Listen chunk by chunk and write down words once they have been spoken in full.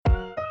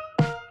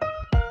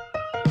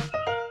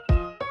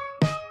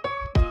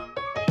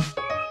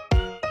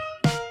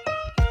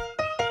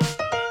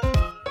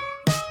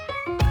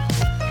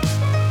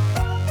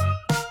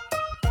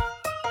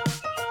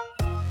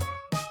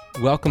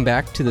Welcome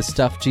back to the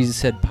Stuff Jesus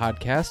Said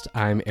podcast.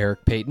 I'm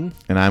Eric Payton.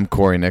 And I'm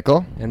Cory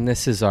Nickel. And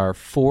this is our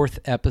 4th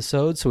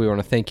episode, so we want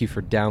to thank you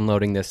for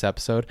downloading this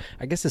episode.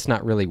 I guess it's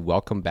not really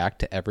welcome back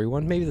to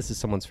everyone. Maybe this is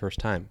someone's first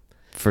time.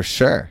 For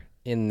sure.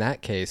 In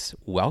that case,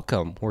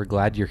 welcome. We're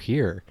glad you're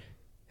here.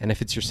 And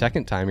if it's your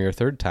second time or your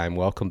third time,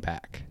 welcome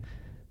back.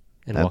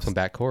 And welcome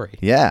back, Cory.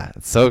 Yeah,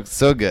 so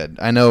good.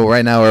 I know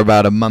right now we're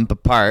about a month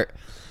apart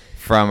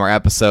from our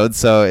episode,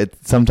 so it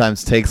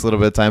sometimes takes a little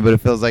bit of time, but it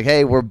feels like,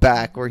 hey, we're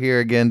back. We're here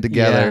again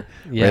together,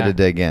 ready to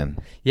dig in.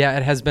 Yeah,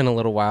 it has been a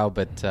little while,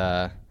 but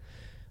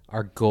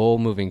our goal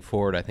moving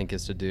forward, I think,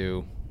 is to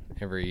do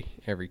every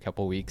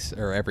couple weeks,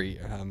 or every,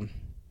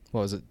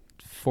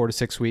 4 to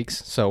 6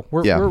 weeks. So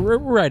we're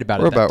right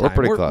about it. We're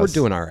pretty close. We're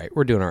doing all right.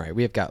 We're doing all right.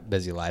 We have got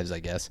busy lives, I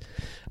guess.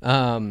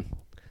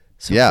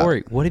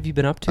 Cory, what have you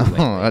been up to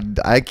lately?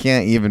 I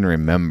can't even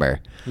remember.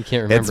 You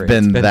can't remember. It's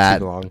been that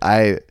too long.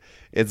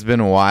 It's been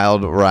a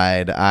wild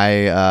ride.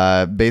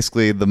 I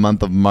basically the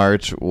month of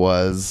March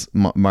was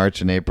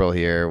March and April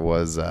here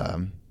was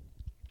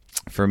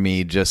for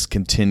me just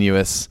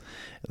continuous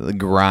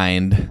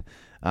grind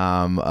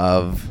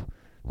of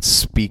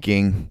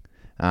speaking.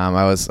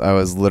 I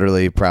was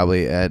literally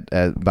probably at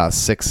about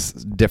 6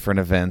 different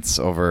events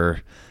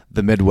over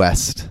the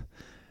Midwest.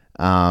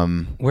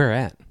 Where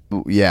at?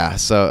 Yeah,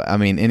 so I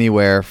mean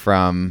anywhere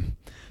from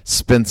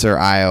Spencer,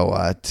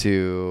 Iowa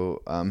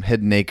to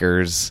Hidden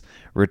Acres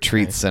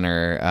Retreat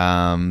Center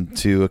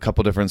to a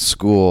couple different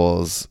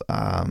schools.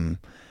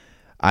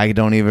 I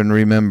don't even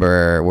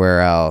remember where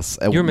else.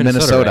 You're in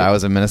Minnesota, right? I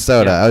was in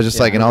Minnesota. Yeah. I was just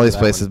in all these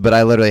places, but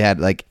I literally had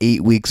like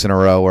 8 weeks in a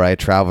row where I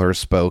traveled or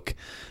spoke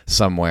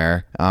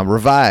somewhere.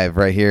 Revive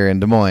right here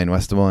in Des Moines,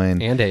 West Des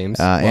Moines. And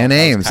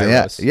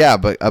Ames. Yeah,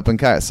 but up in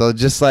Kairos. So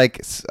just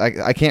like,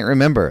 I can't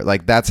remember.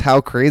 Like, that's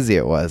how crazy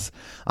it was.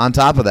 On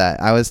top of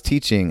that, I was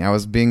teaching. I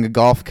was being a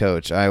golf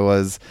coach. I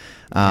was...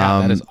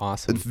 that is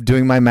awesome.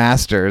 Doing my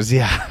master's.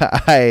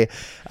 Yeah.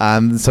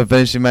 So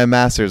finishing my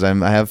master's. I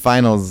have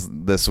finals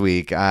this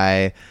week.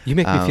 You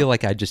make me feel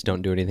like I just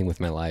don't do anything with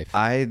my life.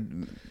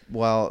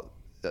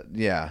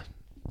 Yeah.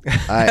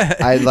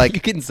 I like.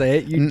 You can say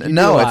it.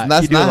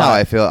 That's not how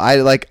I feel.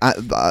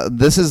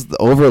 This is the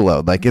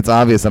overload. Like, it's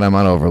obvious that I'm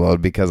on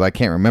overload because I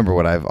can't remember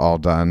what I've all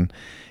done.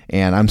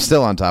 And I'm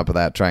still on top of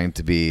that, trying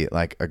to be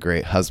like a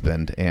great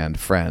husband and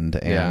friend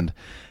and,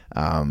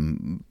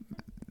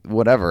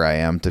 whatever I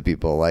am to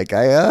people. I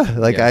got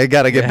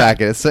to get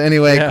back at it. So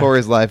anyway,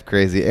 Cory's life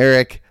crazy.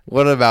 Eric,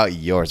 what about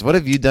yours? What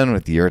have you done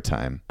with your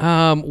time?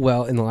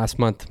 Well, in the last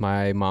month,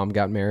 my mom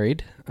got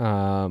married.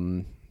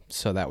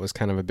 So that was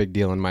kind of a big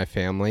deal in my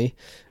family.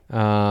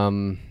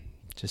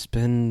 Just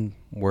been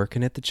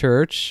working at the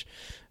church,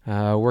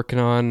 working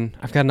on,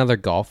 I've got another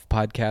golf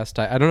podcast.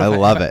 I don't know. I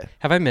love it.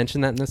 Have I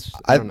mentioned that in this?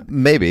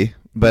 Maybe,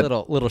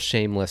 but little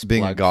shameless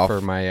being plug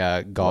for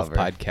my golf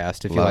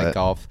podcast. If you like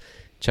golf,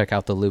 check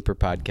out the Looper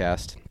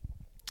podcast.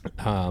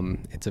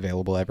 It's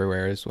available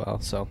everywhere as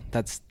well. So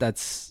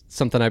that's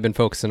something I've been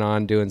focusing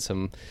on, doing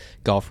some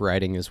golf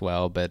writing as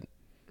well. But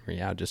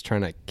yeah, just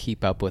trying to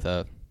keep up with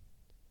oh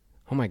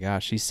my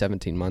gosh, she's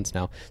 17 months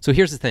now. So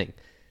here's the thing.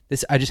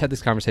 I just had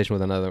this conversation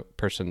with another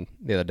person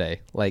the other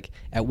day. Like,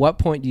 at what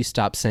point do you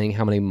stop saying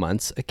how many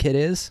months a kid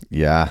is?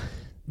 Yeah.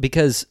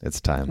 Because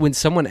it's time. When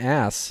someone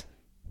asks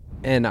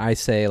and I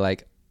say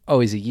like,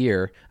 oh, he's a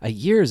year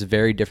is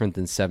very different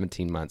than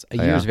 17 months. A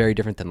year is very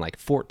different than like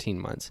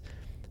 14 months.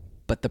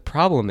 But the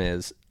problem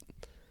is,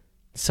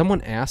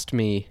 someone asked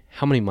me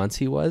how many months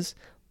he was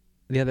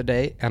the other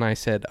day, and I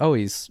said, oh,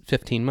 he's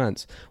 15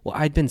 months. Well,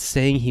 I'd been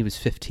saying he was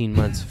 15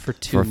 months for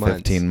 2 months.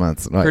 15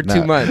 months. For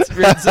 2 months.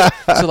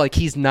 So like,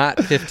 he's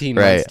not 15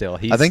 months still.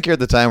 I think you're at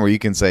the time where you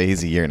can say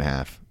he's a year and a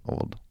half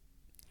old.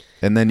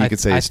 And then you could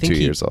say he's 2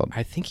 years old.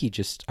 I think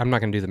I'm not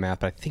going to do the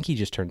math, but I think he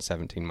just turned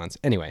 17 months.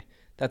 Anyway,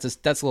 that's a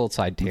little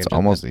side tangent. It's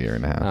almost a year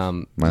and a half.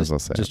 Might as well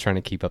say just trying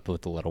to keep up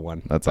with the little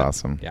one. That's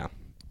awesome. Yeah.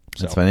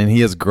 That's fun. And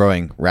he is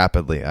growing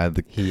rapidly.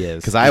 He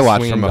is. Because I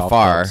watch from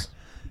afar.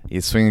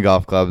 He's swinging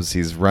golf clubs.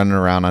 He's running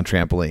around on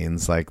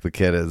trampolines. Like, the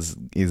kid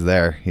he's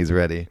there. He's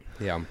ready.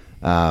 Yeah.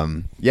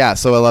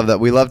 So I love that.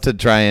 We love to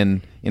try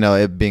and,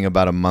 it being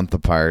about a month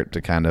apart,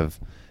 to kind of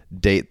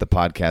date the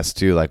podcast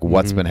too, like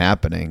what's been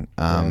happening.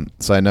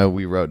 So I know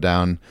we wrote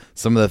down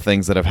some of the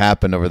things that have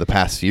happened over the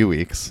past few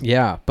weeks.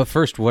 Yeah. But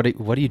first, what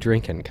are you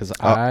drinking? Because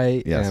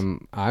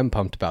I'm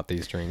pumped about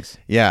these drinks.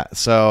 Yeah.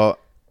 So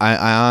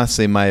I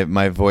honestly,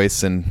 my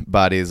voice and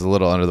body is a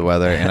little under the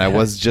weather, and I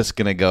was just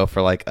going to go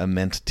for like a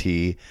mint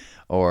tea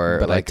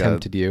but I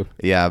tempted you.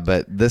 Yeah,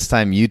 but this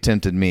time you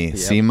tempted me. Yep.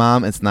 See,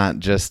 Mom, it's not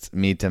just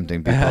me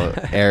tempting people.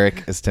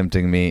 Eric is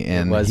tempting me,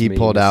 and he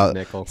pulled out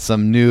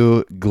some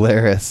new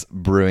Glarus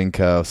Brewing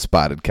Co.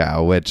 Spotted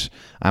Cow, which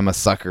I'm a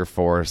sucker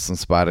for, some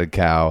Spotted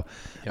Cow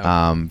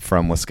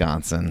from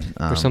Wisconsin.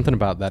 There's something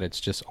about that.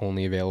 It's just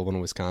only available in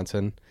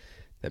Wisconsin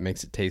that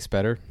makes it taste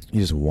better.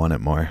 You just want it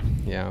more.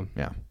 Yeah.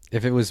 Yeah.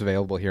 If it was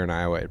available here in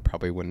Iowa, it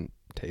probably wouldn't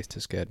taste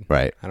as good.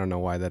 Right. I don't know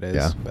why that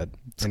is, but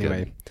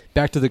anyway,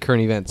 back to the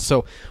current events.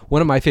 So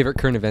one of my favorite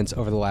current events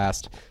over the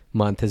last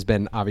month has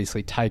been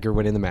obviously Tiger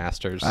winning the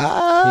Masters.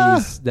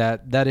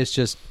 That is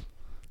just,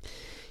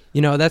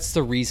 that's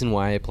the reason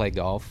why I play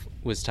golf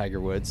was Tiger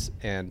Woods,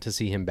 and to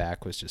see him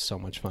back was just so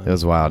much fun. It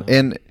was wild.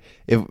 And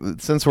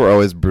since we're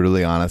always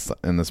brutally honest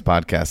in this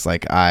podcast,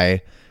 like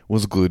I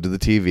was glued to the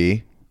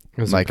TV.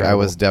 Like incredible. I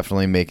was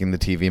definitely making the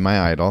TV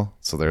my idol.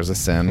 So there's a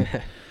sin.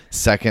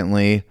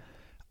 Secondly,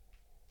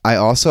 I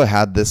also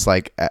had this,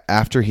 like,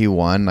 after he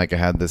won, like I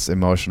had this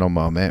emotional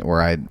moment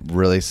where I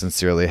really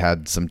sincerely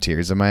had some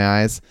tears in my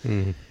eyes.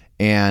 Mm-hmm.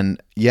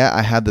 And yeah,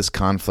 I had this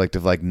conflict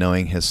of like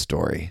knowing his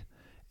story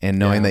and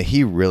knowing that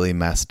he really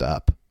messed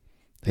up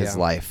his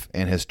life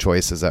and his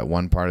choices at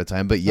one part of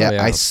time. But yet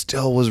I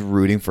still was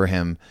rooting for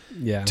him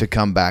to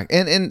come back.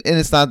 And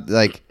it's not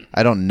like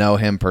I don't know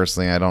him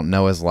personally. I don't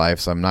know his life,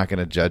 so I'm not going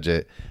to judge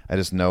it. I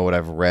just know what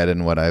I've read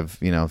and what I've,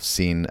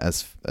 seen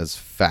as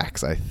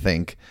facts, I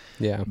think.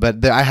 Yeah.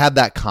 But I had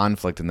that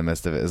conflict in the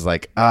midst of it. It's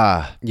like,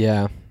 but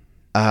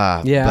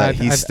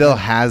he still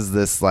has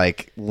this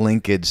like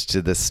linkage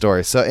to this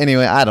story. So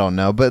anyway, I don't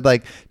know, but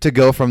like to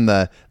go from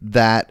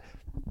that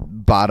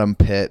bottom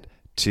pit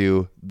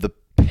to the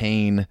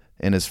pain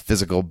in his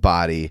physical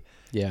body,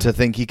 to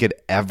think he could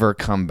ever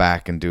come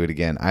back and do it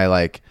again.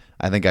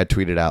 I think I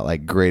tweeted out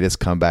like greatest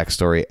comeback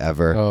story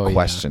ever ?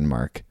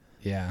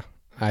 Yeah.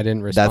 I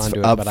didn't respond That's to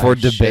it, up but for I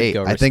should debate.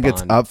 go I think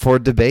it's respond. up for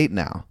debate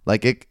now.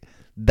 Like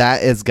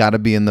that has got to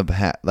be in the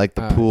hat, like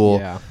the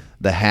pool,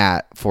 the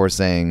hat for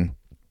saying,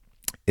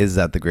 is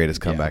that the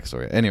greatest comeback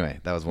story? Anyway,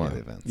 that was one of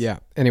the events. Yeah.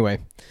 Anyway,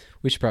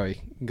 we should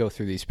probably go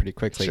through these pretty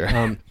quickly.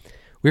 Sure.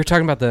 We were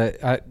talking about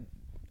the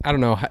I don't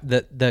know,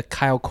 the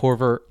Kyle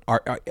Korver.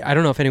 I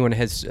don't know if anyone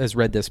has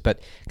read this, but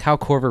Kyle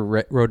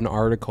Korver wrote an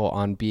article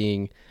on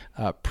being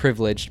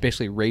privileged,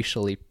 basically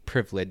racially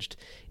privileged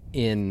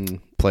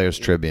in Players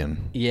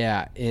Tribune.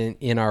 Yeah,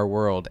 in our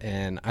world,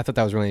 and I thought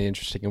that was really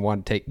interesting and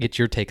wanted to get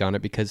your take on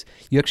it because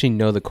you actually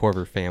know the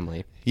Korver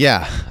family.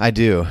 Yeah, I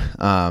do.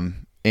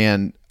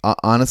 And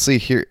honestly,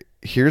 here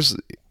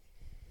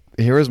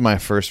was my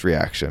first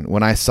reaction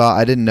when I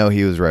didn't know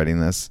he was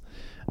writing this.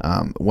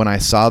 When I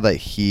saw that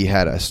he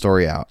had a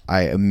story out,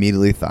 I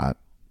immediately thought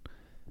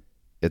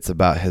it's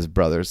about his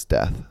brother's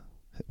death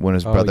when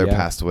his brother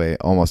passed away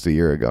almost a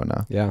year ago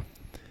now. Yeah.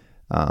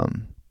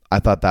 I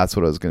thought that's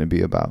what it was going to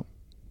be about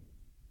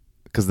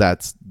because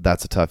that's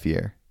a tough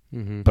year.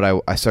 Mm-hmm.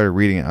 But I started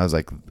reading it. I was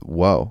like,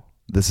 whoa,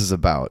 this is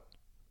about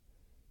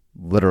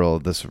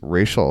this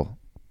racial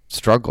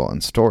struggle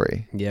and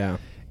story. Yeah.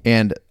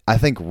 And I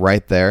think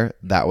right there,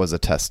 that was a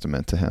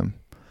testament to him.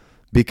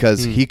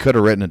 Because he could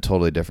have written a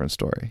totally different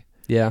story.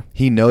 Yeah.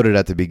 He noted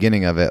at the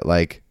beginning of it,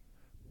 like,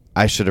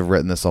 I should have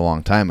written this a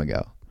long time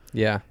ago.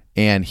 Yeah.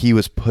 And he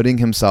was putting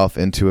himself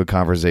into a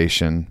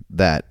conversation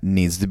that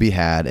needs to be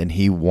had, and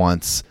he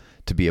wants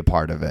to be a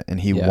part of it.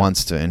 And he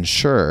wants to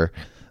ensure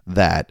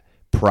that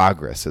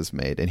progress is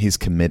made, and he's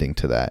committing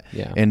to that.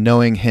 Yeah. And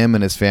knowing him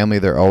and his family,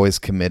 they're always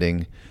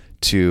committing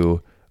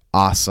to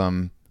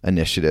awesome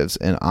initiatives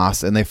and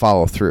they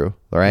follow through,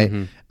 right?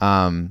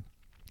 Mm-hmm.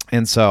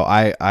 And so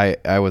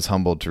I was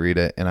humbled to read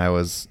it, and I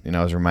was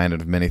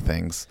reminded of many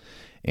things,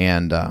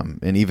 and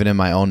even in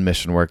my own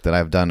mission work that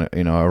I've done,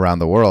 around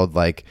the world,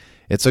 like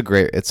it's a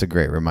great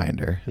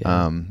reminder.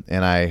 Yeah.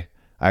 And I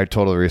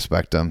totally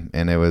respect him,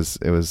 and it was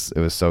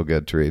so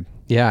good to read.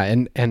 Yeah,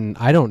 and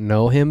I don't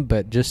know him,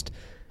 but just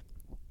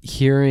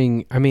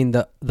hearing, I mean,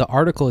 the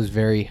article is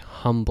very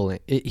humbling.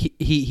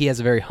 He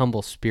has a very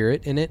humble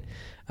spirit in it.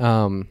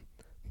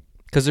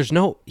 Because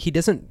he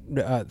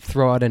doesn't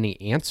throw out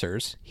any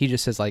answers. He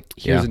just says like,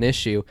 here's an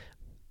issue.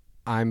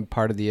 I'm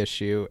part of the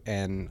issue,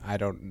 and I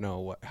don't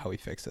know how we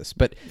fix this.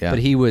 But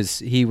he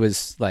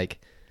was like,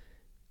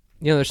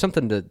 there's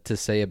something to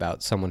say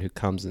about someone who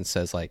comes and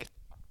says like,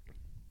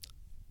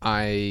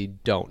 I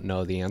don't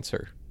know the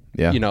answer.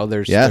 Yeah.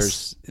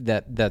 There's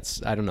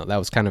that's I don't know. That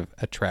was kind of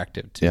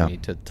attractive to me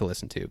to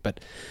listen to. But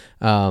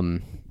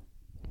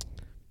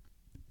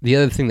the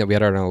other thing that we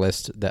had on our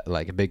list that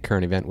like a big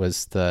current event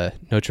was the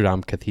Notre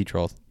Dame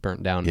Cathedral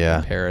burnt down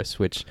in Paris,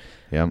 which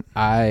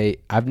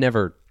I've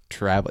never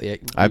traveled.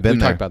 I've been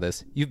there. Talked about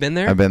this. You've been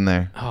there? I've been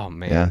there. Oh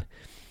man. Yeah.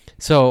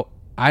 So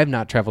I've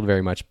not traveled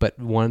very much, but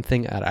one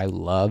thing that I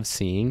love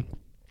seeing,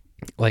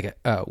 like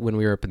when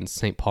we were up in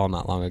St. Paul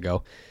not long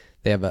ago,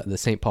 they have the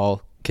St.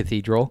 Paul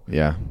Cathedral.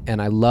 Yeah.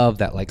 And I love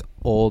that like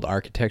old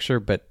architecture,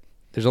 but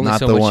there's only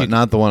so much.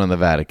 Not the one in the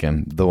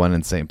Vatican, the one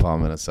in St. Paul,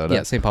 Minnesota.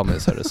 Yeah, St. Paul,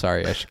 Minnesota.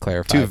 Sorry, I should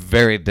clarify. Two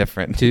very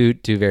different. Two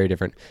very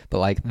different. But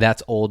like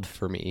that's old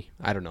for me.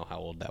 I don't know how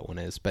old that one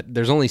is, but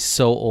there's only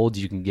so old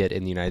you can get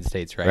in the United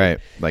States, right? Right,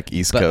 like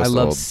East Coast. But I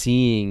love old.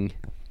 seeing,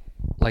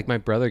 like my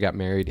brother got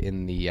married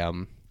in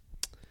the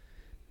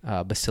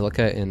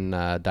Basilica in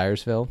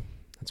Dyersville.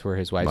 That's where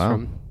his wife's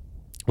from,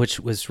 which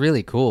was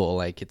really cool.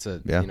 Like it's a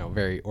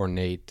very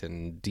ornate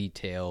and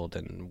detailed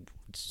and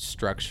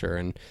structure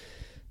and.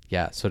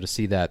 Yeah, so to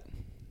see that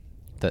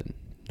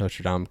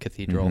Notre Dame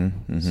Cathedral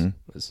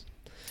was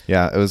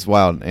it was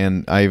wild,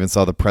 and I even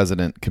saw the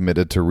president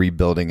committed to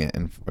rebuilding it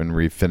and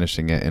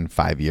refinishing it in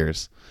 5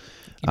 years.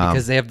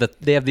 Because they have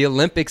the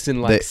Olympics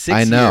in like 6 years.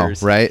 I know,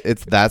 right?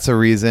 That's a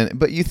reason.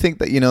 But you think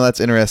that, that's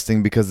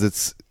interesting because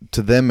it's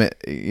to them,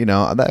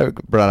 that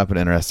brought up an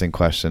interesting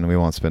question. We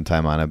won't spend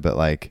time on it, but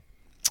like,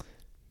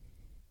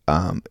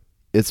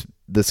 it's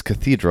this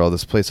cathedral,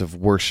 this place of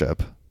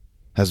worship,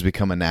 has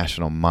become a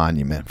national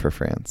monument for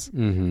France.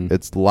 Mm-hmm.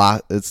 It's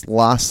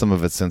lost some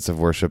of its sense of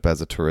worship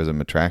as a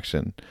tourism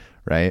attraction,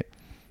 right?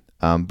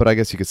 But I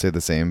guess you could say the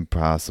same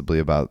possibly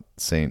about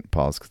St.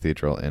 Paul's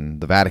Cathedral in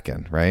the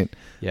Vatican, right?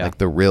 Yeah. Like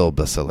the real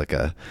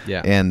basilica.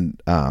 Yeah.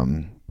 And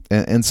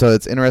so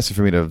it's interesting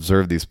for me to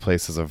observe these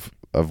places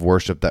of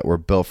worship that were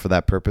built for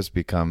that purpose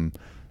become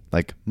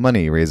like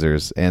money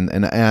raisers.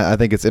 And I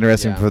think it's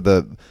interesting for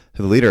the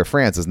leader of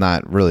France is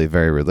not really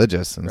very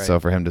religious. And so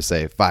for him to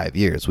say 5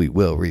 years, we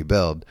will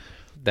rebuild.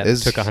 That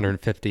took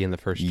 150 in the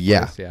first place.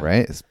 Yeah,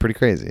 right? It's pretty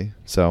crazy.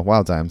 So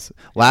wild times.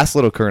 Last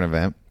little current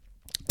event.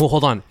 Well,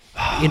 hold on.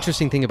 The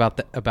interesting thing about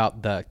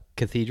the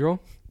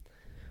cathedral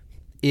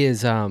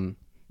is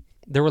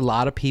there were a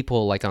lot of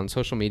people like on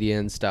social media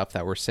and stuff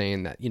that were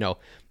saying that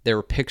there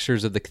were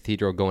pictures of the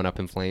cathedral going up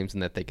in flames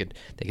and that they could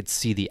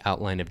see the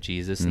outline of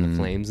Jesus in the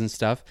flames and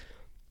stuff,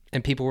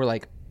 and people were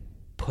like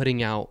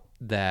putting out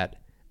that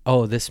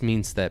this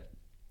means that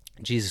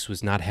Jesus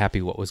was not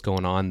happy what was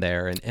going on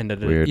there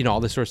and all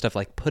this sort of stuff,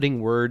 like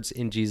putting words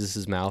in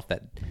Jesus's mouth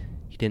that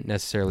he didn't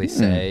necessarily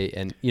say,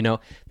 and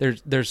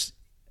there's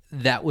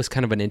that was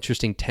kind of an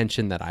interesting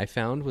tension that I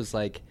found was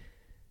like,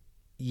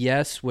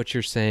 yes, what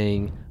you're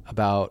saying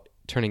about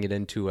turning it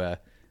into a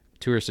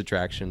tourist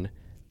attraction,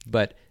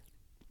 but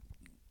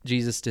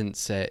Jesus didn't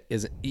say,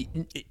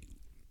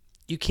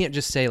 you can't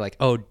just say like,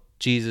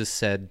 Jesus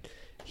said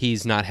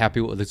he's not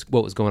happy with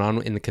what was going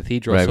on in the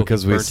cathedral, right? So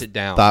because he burnt it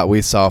down. Thought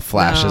we saw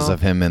flashes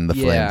of him in the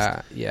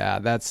flames. Yeah,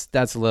 that's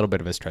a little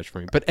bit of a stretch for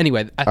me. But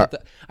anyway, I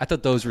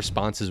thought those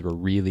responses were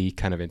really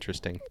kind of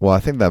interesting. Well, I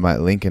think that might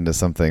link into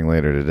something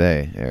later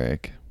today,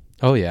 Eric.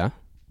 Oh yeah,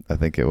 I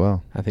think it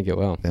will.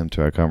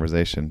 Into our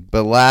conversation.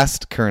 But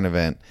last current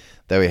event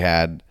that we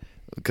had,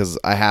 because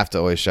I have to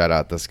always shout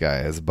out this guy,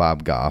 is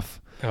Bob Goff.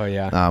 Oh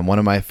yeah, one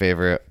of my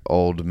favorite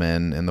old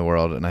men in the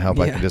world, and I hope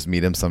I can just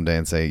meet him someday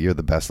and say, "You're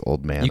the best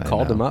old man." You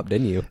called him up,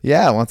 didn't you?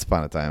 Yeah, once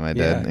upon a time I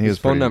did. Yeah, He was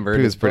phone number.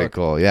 He was pretty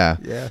cool.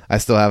 Yeah, I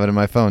still have it in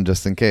my phone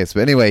just in case.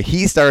 But anyway,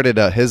 he started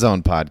his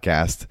own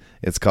podcast.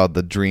 It's called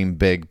the Dream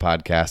Big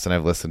Podcast, and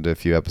I've listened to a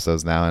few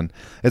episodes now, and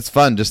it's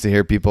fun just to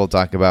hear people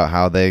talk about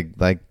how they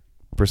like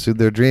pursued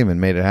their dream and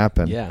made it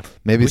happen. Yeah,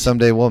 maybe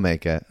someday we'll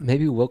make it.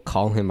 Maybe we'll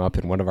call him up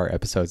in one of our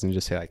episodes and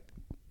just say like,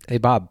 "Hey,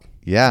 Bob.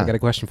 Yeah, I got a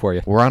question for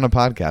you. We're on a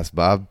podcast,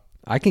 Bob."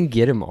 I can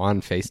get him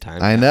on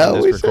FaceTime. I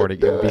know. This recording.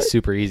 It would be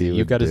super easy.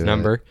 You've got his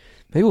number.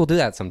 Maybe we'll do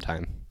that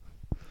sometime.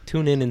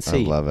 Tune in and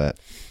see. I love it.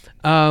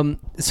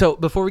 So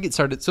before we get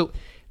started,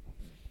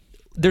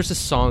 there's a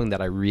song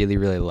that I really,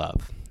 really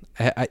love.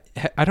 I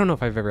don't know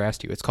if I've ever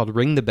asked you. It's called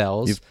Ring the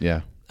Bells.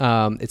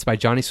 It's by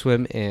Johnny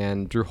Swim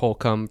and Drew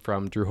Holcomb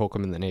from Drew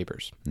Holcomb and the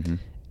Neighbors. Mm-hmm.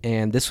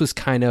 And this was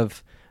kind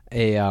of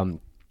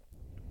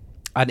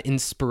an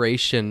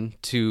inspiration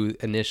to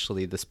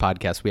initially this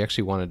podcast. We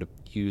actually wanted to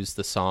use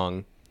the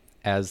song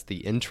as the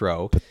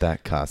intro, but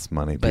that costs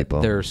money, people.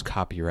 But there's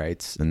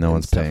copyrights and no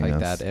one's stuff paying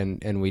like us. that,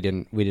 and we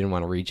didn't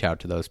want to reach out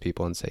to those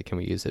people and say, can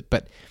we use it?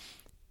 But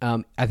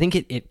I think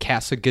it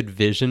casts a good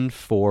vision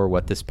for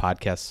what this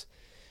podcast,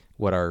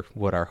 what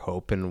our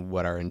hope and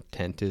what our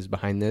intent is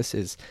behind this.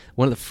 Is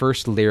one of the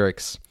first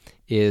lyrics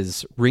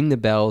is "Ring the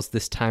bells,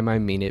 this time I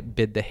mean it.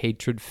 Bid the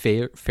hatred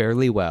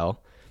fairly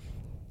well.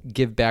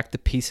 Give back the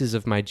pieces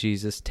of my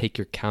Jesus. Take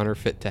your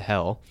counterfeit to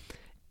hell."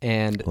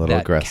 And a little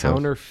that aggressive.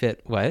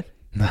 Counterfeit, what?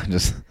 Not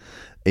just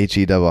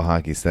HE double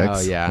hockey sticks.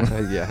 Oh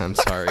yeah, yeah. I'm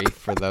sorry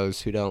for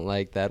those who don't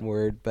like that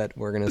word, but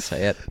we're gonna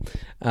say it.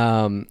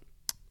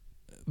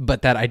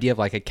 But that idea of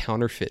like a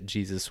counterfeit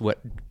Jesus,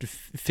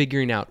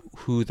 figuring out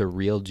who the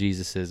real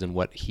Jesus is and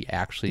what he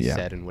actually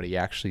said and what he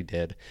actually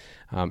did,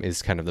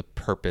 is kind of the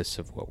purpose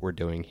of what we're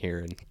doing here.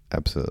 And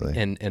absolutely,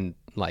 and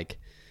like,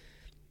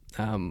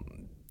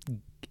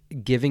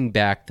 giving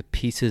back the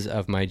pieces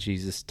of my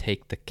Jesus,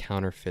 take the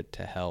counterfeit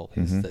to hell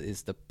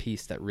is the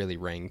piece that really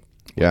rang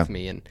with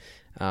me. And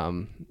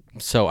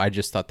so I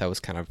just thought that was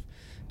kind of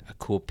a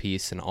cool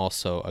piece and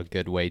also a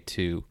good way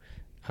to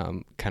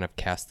kind of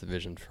cast the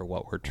vision for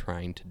what we're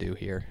trying to do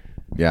here.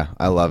 Yeah,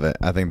 I love it.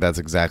 I think that's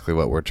exactly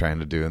what we're trying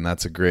to do, and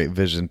that's a great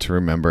vision to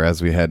remember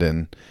as we head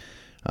in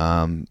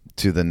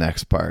to the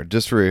next part.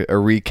 Just for a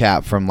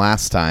recap from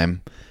last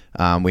time,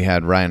 we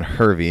had Ryan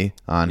Hervey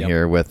on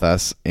here with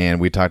us, and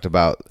we talked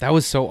about... That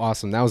was so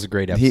awesome. That was a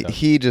great episode.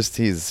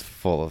 He's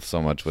full of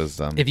so much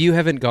wisdom. If you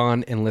haven't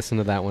gone and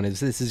listened to that one,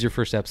 if this is your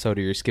first episode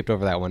or you skipped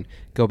over that one,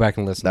 go back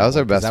and listen. That was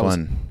our best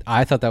one.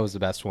 I thought that was the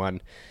best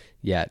one.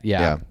 Yeah.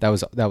 That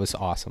was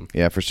awesome.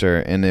 Yeah, for sure.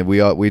 And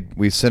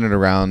we centered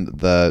around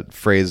the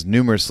phrase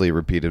numerously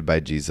repeated by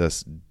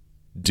Jesus,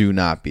 "Do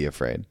not be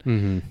afraid."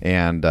 Mm-hmm.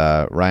 And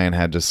Ryan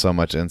had just so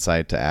much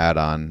insight to add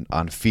on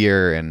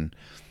fear,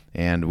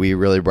 and we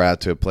really brought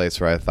it to a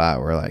place where I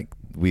thought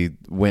we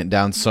went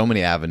down so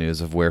many avenues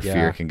of where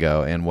fear can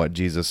go and what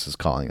Jesus is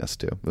calling us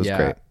to. It was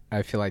great.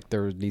 I feel like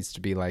there needs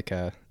to be like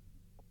a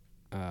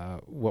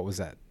what was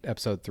that?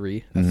 Episode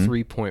 3, a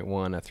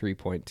 3.1, a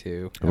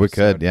 3.2. We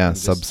could, yeah,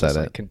 just subset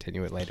like it.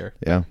 continue it later.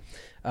 Yeah.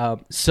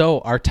 So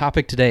our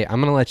topic today, I'm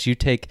going to let you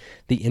take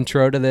the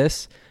intro to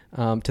this,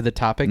 to the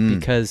topic,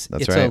 because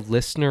it's a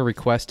listener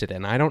requested,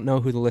 and I don't know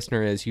who the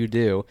listener is. You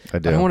do. I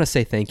do. But I want to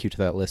say thank you to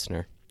that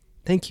listener.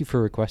 Thank you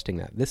for requesting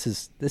that. This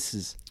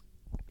is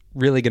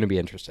really going to be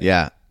interesting.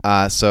 Yeah.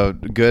 So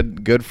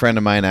good friend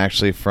of mine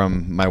actually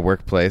from my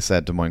workplace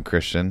at Des Moines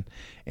Christian,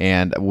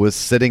 and was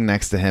sitting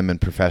next to him in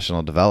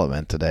professional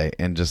development today,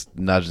 and just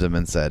nudged him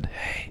and said,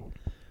 "Hey,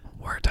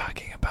 we're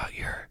talking about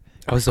your."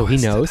 Oh, so he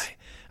knows. Today.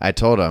 I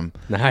told him.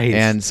 Nice.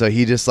 And so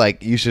he just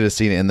you should have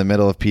seen it in the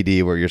middle of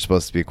PD where you're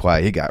supposed to be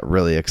quiet. He got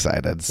really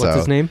excited. What's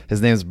his name?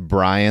 His name's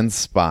Brian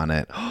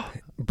Sponnet.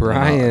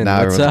 Brian,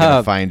 now what's everyone's up?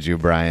 gonna find you,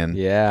 Brian.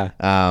 Yeah.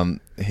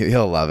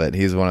 He'll love it.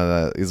 He's one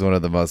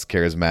of the most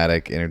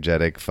charismatic,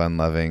 energetic,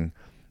 fun-loving,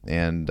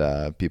 and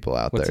people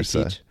out there.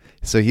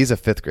 So he's a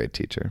 5th grade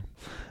teacher.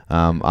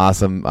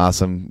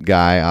 Awesome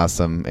guy,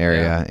 awesome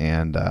area,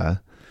 and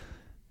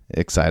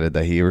excited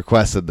that he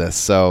requested this.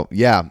 So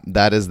yeah,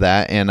 that is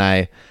that. And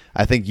I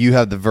think you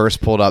have the verse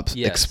pulled up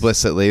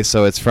explicitly.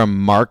 So it's from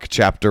Mark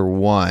chapter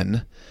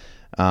 1.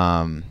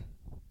 Do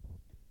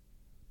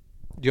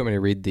you want me to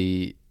read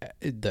the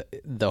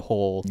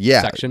whole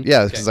section?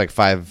 Yeah, it's like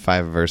five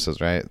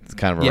verses, right? It's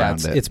kind of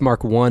around it. It's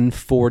Mark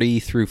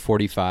 1:40 through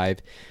 45.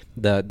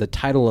 The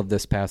title of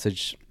this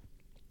passage,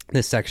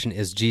 this section,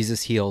 is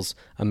Jesus heals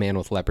a man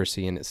with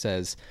leprosy, and it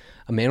says,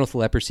 "A man with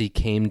leprosy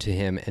came to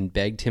him and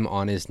begged him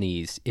on his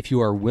knees, 'If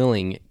you are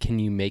willing, can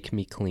you make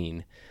me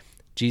clean?'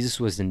 Jesus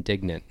was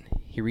indignant.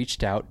 He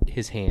reached out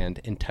his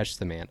hand and touched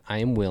the man. 'I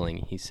am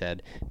willing,' he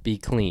said, 'be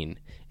clean.'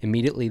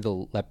 Immediately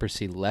the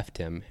leprosy left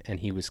him, and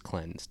he was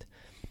cleansed.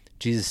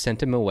 Jesus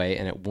sent him away,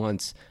 and at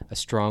once a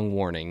strong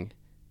warning: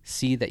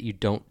 'See that you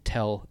don't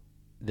tell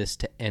this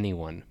to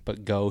anyone,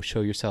 but go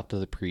show yourself to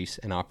the priests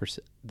and offer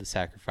the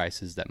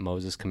sacrifices that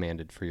Moses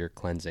commanded for your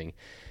cleansing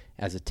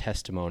as a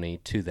testimony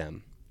to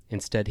them.'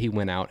 Instead, he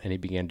went out and he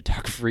began to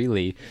talk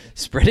freely,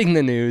 spreading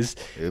the news.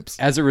 Oops.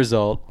 As a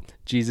result,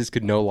 Jesus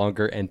could no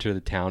longer enter the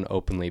town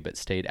openly, but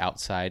stayed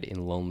outside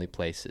in lonely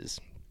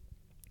places.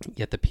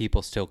 Yet the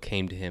people still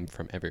came to him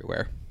from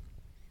everywhere."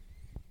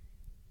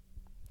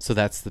 So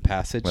that's the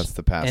passage. That's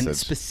the passage. And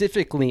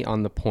specifically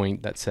on the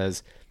point that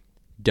says,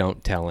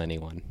 don't tell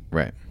anyone.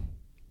 Right.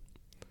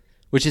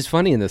 Which is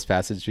funny in this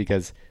passage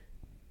because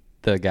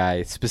the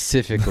guy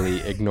specifically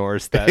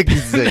ignores that.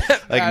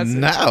 Like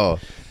no.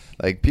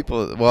 Like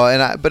people,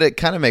 but it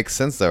kind of makes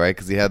sense though, right?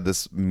 Because he had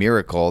this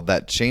miracle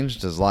that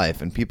changed his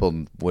life, and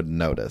people would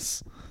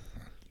notice.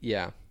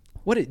 Yeah.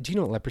 Do you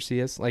know what leprosy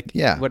is? Like,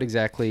 yeah. What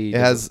exactly? It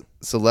has.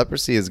 So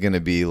leprosy is going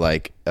to be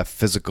like a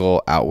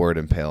physical outward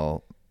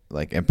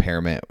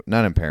impairment,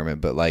 not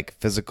impairment, but like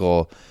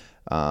physical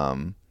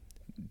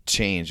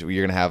change. You're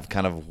going to have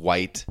kind of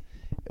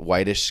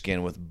whitish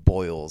skin with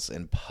boils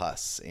and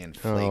pus and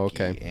flaky. Oh,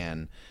 okay.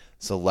 And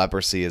so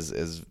leprosy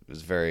is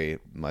very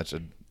much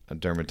a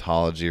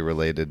dermatology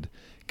related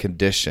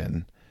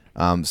condition.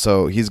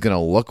 So he's going to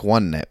look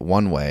one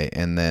way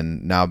and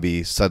then now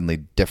be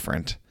suddenly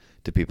different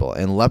to people.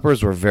 And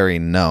lepers were very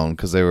known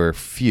because they were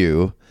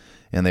few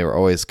and they were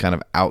always kind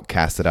of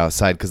outcasted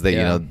outside because they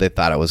they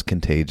thought it was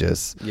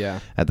contagious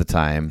at the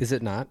time. Is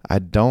it not? I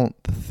don't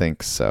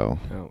think so.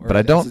 Oh, but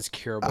I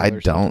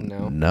don't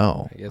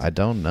know. I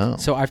don't know.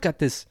 So I've got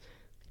this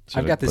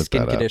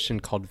skin condition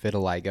called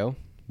vitiligo.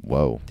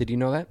 Whoa. Did you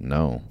know that?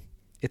 No.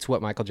 It's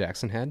what Michael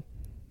Jackson had.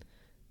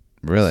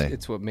 Really?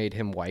 It's what made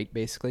him white,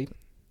 basically.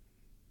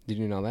 Did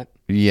you know that?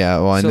 Yeah,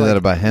 well, I knew that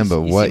about him,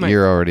 but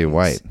you're already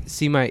white.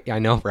 I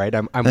know, right?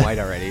 I'm white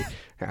already.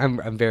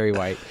 I'm very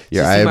white.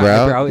 Your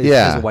eyebrow?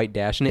 Has a white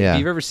dash in it. Yeah. If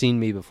you've ever seen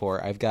me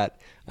before, I've got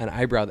an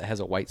eyebrow that has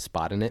a white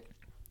spot in it.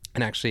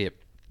 And actually,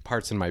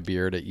 parts in my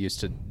beard, it used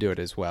to do it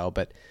as well.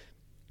 But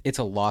it's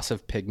a loss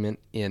of pigment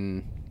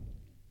in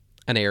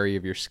an area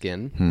of your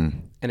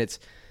skin. And it's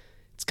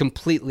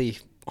completely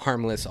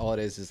harmless. All it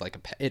is like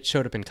it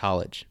showed up in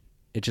college.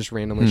 It just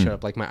randomly showed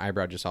up. Like my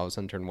eyebrow just all of a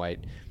sudden turned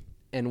white.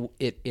 And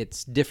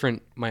it's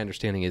different. My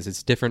understanding is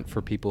it's different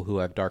for people who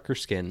have darker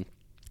skin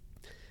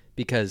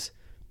because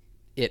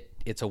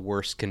it's a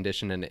worse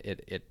condition and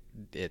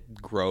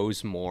it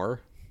grows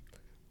more.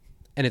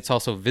 And it's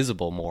also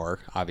visible more,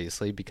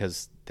 obviously,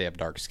 because they have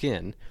dark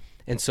skin.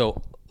 And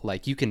so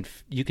like you can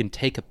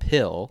take a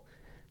pill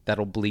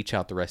that'll bleach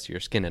out the rest of your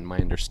skin. And my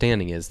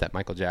understanding is that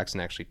Michael Jackson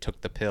actually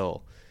took the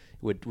pill,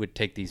 would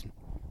take this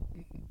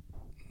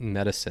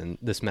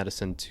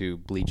medicine to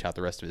bleach out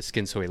the rest of his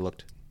skin so he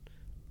looked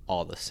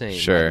all the same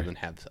rather than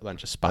have a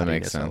bunch of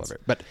spottiness all over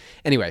it. But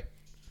anyway,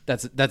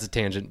 that's a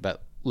tangent,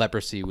 but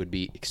leprosy would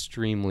be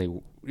extremely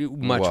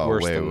much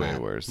worse than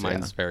that. Worse,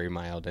 Mine's very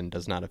mild and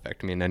does not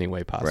affect me in any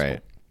way possible.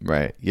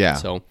 Right. Yeah.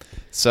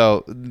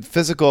 So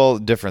physical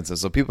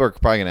differences. So people are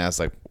probably going to ask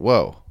like,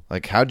 whoa,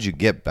 like how'd you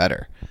get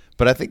better?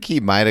 But I think he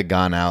might have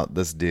gone out,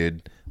 this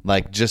dude,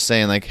 Like just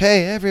saying like,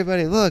 hey,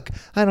 everybody, look,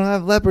 I don't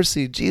have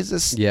leprosy.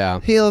 Jesus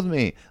healed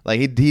me. Like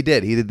he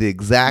did. He did the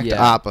exact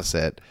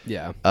opposite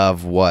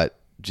of what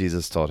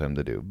Jesus told him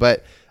to do.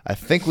 But I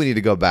think we need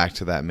to go back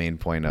to that main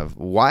point of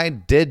why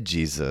did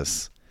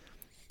Jesus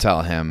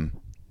tell him,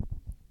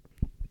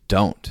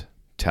 don't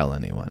tell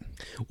anyone?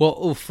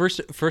 Well, first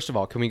of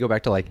all, can we go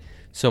back to like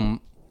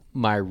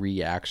my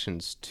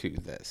reactions to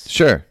this?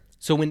 Sure.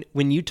 So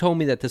when you told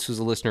me that this was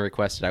a listener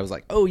requested, I was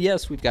like, oh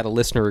yes, we've got a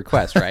listener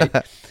request, right?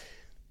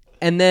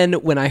 And then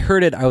when I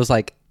heard it, I was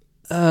like,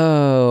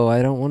 oh,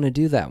 I don't want to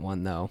do that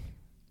one though.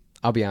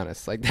 I'll be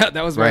honest. Like that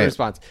was my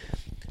response.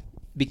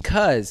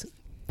 Because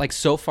like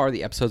so far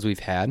the episodes we've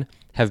had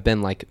have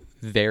been like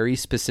very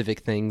specific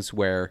things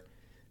where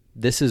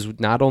this is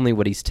not only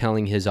what he's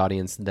telling his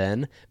audience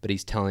then, but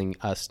he's telling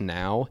us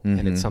now,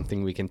 and it's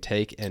something we can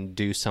take and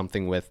do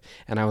something with.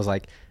 And I was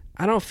like,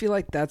 I don't feel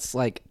like that's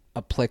like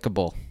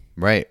applicable.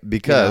 Right,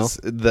 because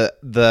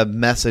the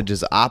message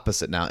is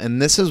opposite now.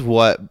 And this is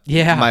what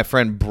my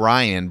friend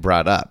Brian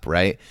brought up,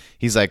 right?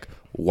 He's like,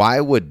 why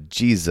would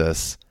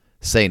Jesus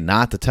say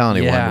not to tell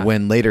anyone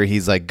when later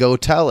he's like, go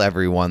tell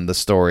everyone the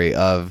story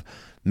of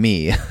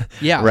me?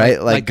 Yeah,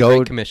 right? Like go, the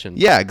Great Commission.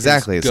 Yeah,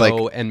 exactly. It's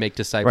go and make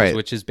disciples,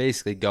 which is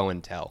basically go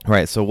and tell.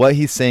 Right, so what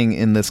he's saying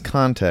in this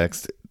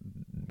context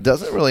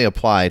doesn't really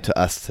apply to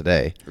us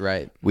today.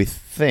 Right. We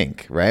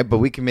think, right? But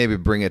we can maybe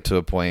bring it to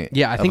a point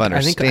of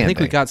understanding. I think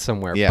we got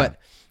somewhere. Yeah.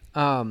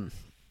 But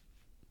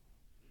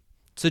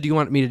so do you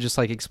want me to just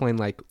like explain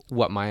like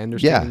what my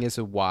understanding is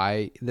of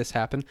why this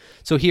happened?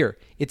 So here,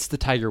 it's the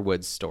Tiger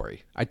Woods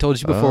story. I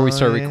told you before we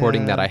started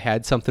recording that I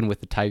had something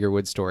with the Tiger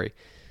Woods story.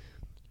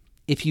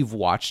 If you've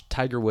watched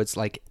Tiger Woods,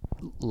 like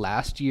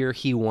last year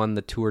he won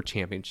the Tour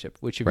Championship,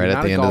 which if you're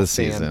not a golf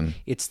fan,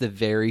 it's the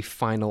very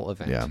final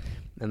event. Yeah.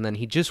 And then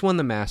he just won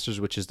the Masters,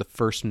 which is the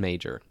first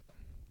major.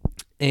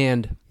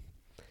 And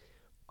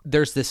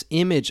there's this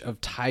image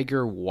of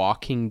Tiger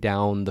walking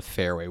down the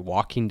fairway,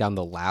 walking down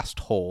the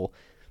last hole,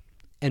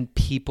 and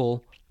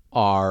people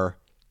are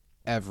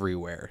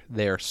everywhere.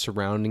 They're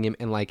surrounding him,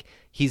 and like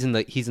he's in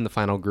the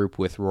final group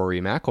with Rory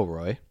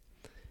McIlroy.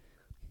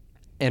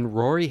 And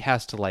Rory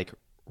has to like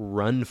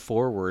run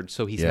forward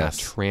so he's not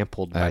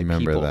trampled by people. I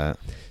remember that.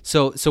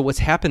 So what's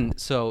happened?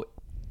 So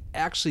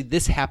actually,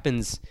 this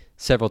happens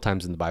several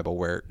times in the Bible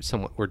where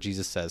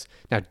Jesus says,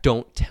 "Now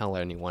don't tell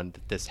anyone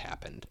that this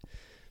happened."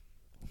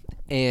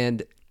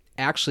 And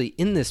actually,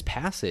 in this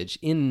passage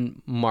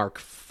in Mark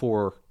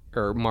 4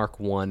 or Mark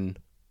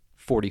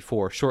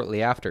 1:44,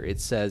 shortly after,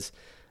 it says,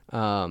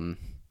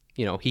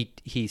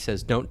 he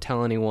says, "Don't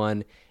tell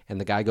anyone,"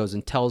 and the guy goes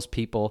and tells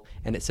people,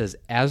 and it says,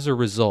 as a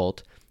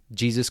result,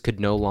 Jesus could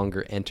no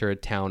longer enter a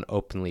town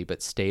openly,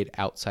 but stayed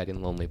outside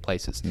in lonely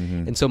places.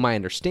 Mm-hmm. And so my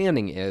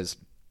understanding is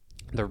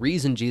the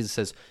reason Jesus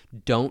says,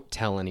 don't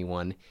tell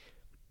anyone,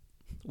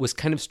 was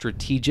kind of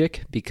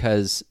strategic,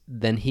 because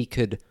then he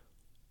could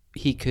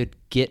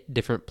get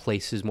different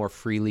places more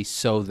freely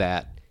so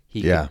that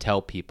he could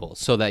tell people.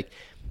 So that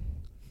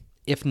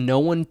if no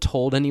one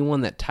told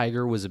anyone that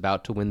Tiger was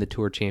about to win the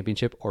Tour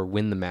Championship or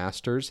win the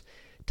Masters,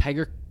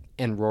 Tiger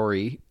and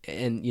Rory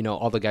and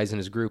all the guys in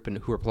his group and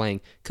who were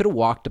playing could have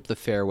walked up the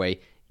fairway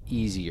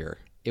easier.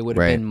 It would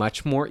have been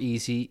much more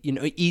easy,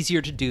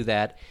 easier to do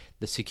that.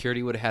 The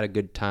security would have had a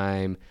good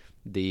time.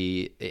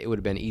 It would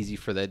have been easy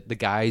for the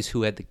guys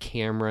who had the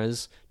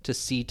cameras to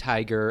see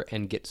Tiger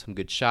and get some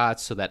good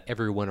shots so that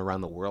everyone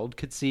around the world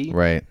could see.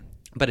 Right.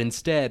 But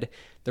instead,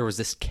 there was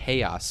this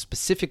chaos,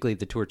 specifically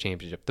the Tour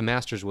Championship. The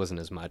Masters wasn't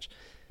as much.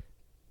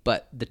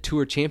 But the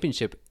Tour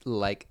Championship,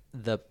 like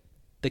the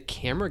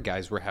camera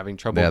guys were having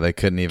trouble. Yeah, they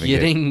couldn't even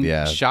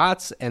getting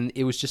shots, and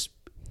it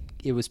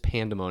was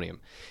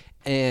pandemonium.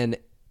 And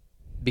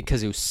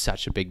because it was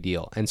such a big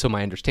deal. And so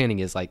my understanding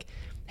is like,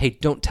 hey,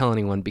 don't tell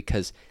anyone,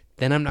 because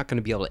then I'm not going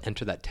to be able to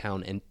enter that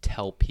town and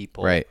tell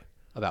people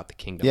about the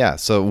kingdom. Yeah,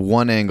 so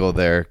one angle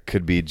there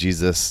could be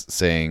Jesus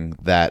saying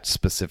that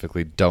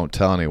specifically, don't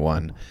tell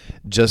anyone,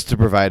 just to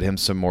provide him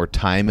some more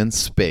time and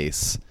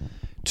space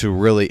to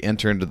really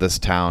enter into this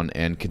town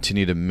and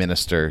continue to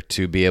minister,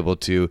 to be able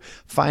to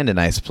find a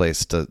nice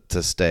place to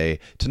stay,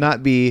 to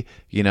not be,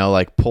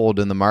 like pulled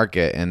in the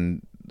market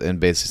and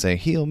basically saying,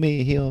 heal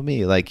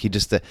me. Like he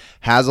just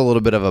has a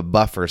little bit of a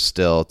buffer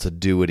still to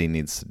do what he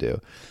needs to do.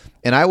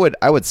 And I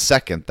would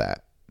second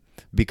that,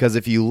 because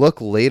if you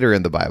look later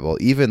in the Bible,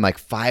 even like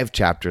 5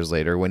 chapters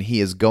later, when he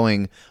is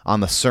going on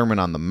the Sermon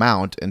on the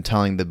Mount and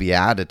telling the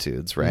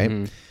Beatitudes, right?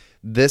 Mm-hmm.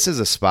 This is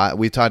a spot,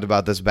 we talked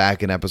about this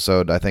back in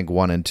episode, I think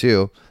 1 and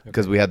 2,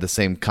 because we had the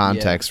same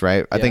context,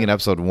 right? I think in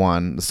episode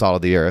 1, the salt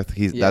of the earth,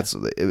 that's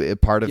a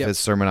part of his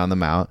Sermon on the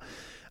Mount.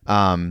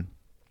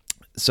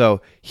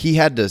 So he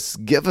had to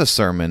give a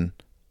sermon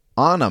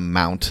on a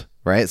mount,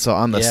 right? So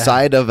on the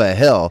side of a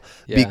hill,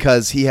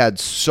 because he had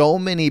so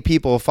many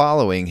people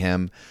following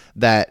him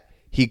that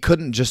he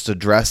couldn't just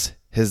address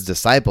his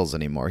disciples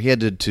anymore. He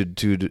had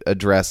to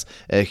address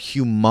a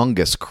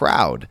humongous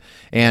crowd.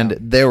 And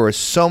there were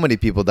so many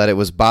people that it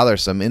was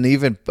bothersome. And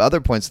even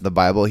other points in the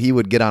Bible, he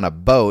would get on a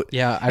boat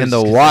in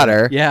the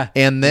water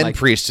and then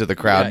preach to the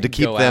crowd to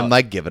keep them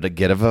give it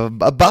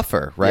a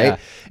buffer, right? Yeah.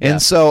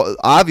 And so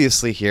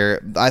obviously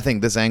here, I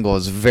think this angle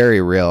is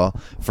very real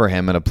for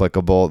him and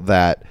applicable,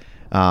 that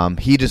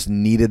he just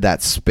needed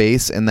that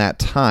space and that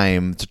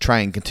time to try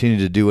and continue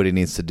to do what he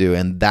needs to do.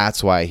 And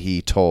that's why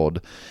he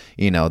told,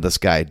 this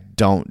guy,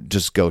 don't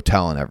just go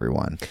telling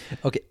everyone.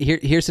 Okay,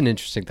 here's an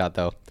interesting thought,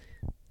 though.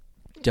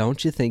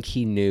 Don't you think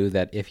he knew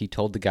that if he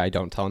told the guy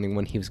don't tell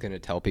anyone, he was going to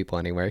tell people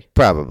anyway?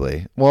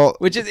 Probably. Well,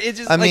 which is it's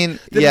just. I mean,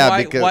 yeah,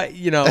 because why,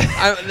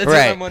 that's right. What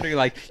I'm wondering.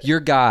 Like, you're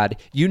God.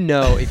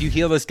 If you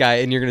heal this guy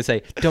and you're going to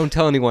say don't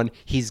tell anyone,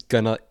 he's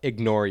gonna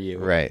ignore you.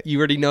 Right. You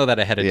already know that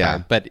ahead of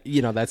time. But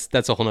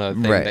that's a whole nother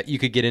thing that you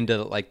could get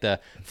into, like the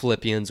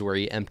Philippians where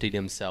he emptied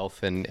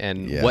himself and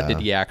what did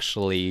he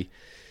actually.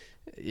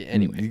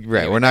 Anyway,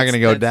 we're not going to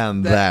go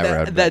down that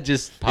road. That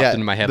just popped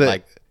into my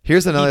head.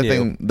 Here's another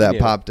thing that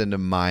popped into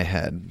my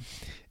head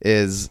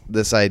is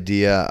this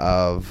idea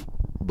of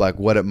like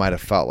what it might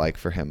have felt like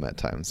for him at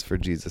times, for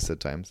Jesus at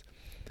times.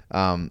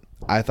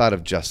 I thought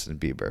of Justin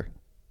Bieber.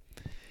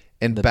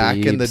 And back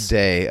in the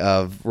day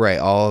of,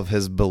 all of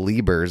his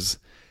believers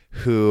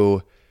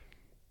who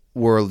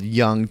were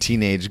young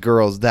teenage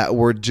girls that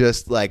were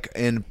just like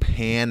in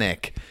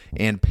panic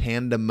and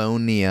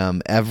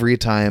pandemonium every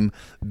time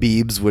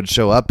Biebs would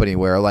show up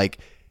anywhere. Like,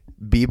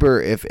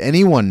 Bieber, if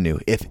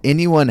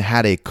anyone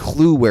had a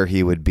clue where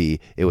he would be,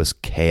 it was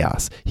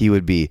chaos. He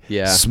would be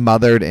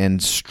smothered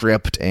and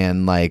stripped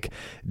and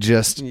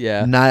just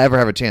not ever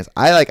have a chance.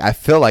 I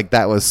feel like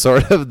that was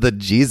sort of the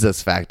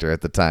Jesus factor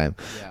at the time,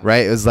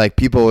 right? It was like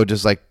people were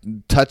just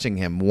touching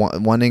him,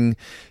 wanting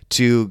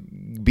to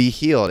be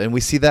healed. And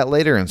we see that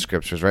later in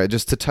scriptures, right?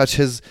 Just to touch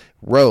his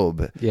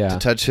robe, to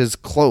touch his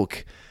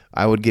cloak,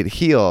 I would get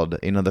healed,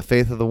 the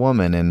faith of the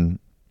woman and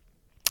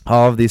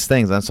all of these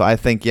things. And so I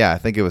think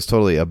it was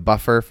totally a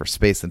buffer for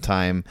space and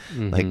time.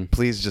 Mm-hmm.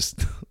 Please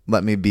just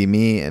let me be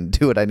me and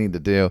do what I need to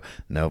do.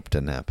 Nope,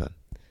 didn't happen.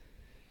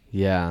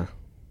 Yeah.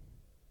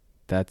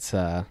 That's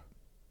I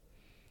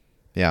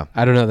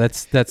don't know.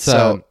 That's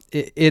so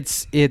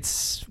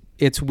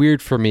it's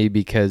weird for me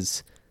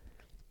because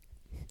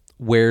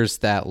where's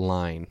that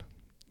line?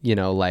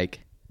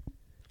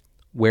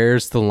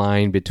 Where's the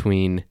line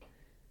between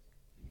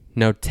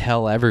no,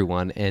 tell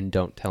everyone and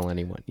don't tell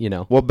anyone,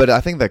 Well, but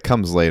I think that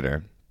comes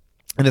later.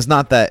 And it's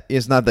not that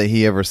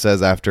he ever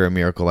says after a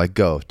miracle,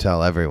 go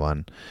tell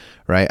everyone,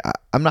 right?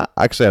 I'm not,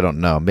 actually, I don't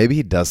know. Maybe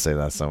he does say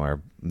that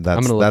somewhere.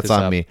 That's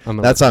on me.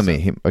 That's on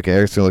me. Okay,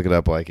 Eric's going to look it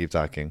up while I keep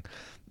talking.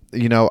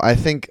 I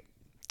think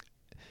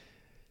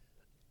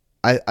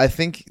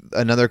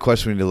another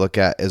question we need to look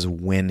at is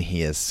when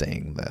he is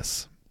saying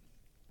this.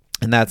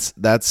 And that's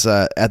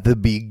at the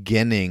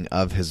beginning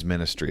of his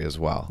ministry as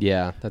well.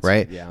 Yeah. That's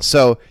right. Yeah.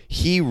 So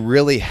he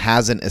really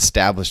hasn't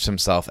established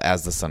himself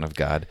as the Son of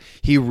God.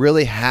 He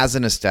really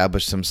hasn't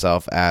established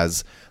himself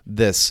as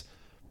this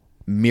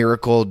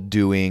miracle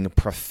doing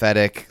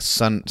prophetic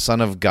son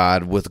of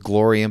God with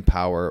glory and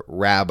power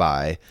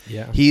rabbi.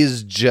 Yeah. He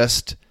is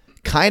just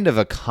kind of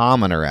a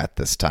commoner at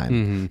this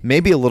time,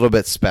 maybe a little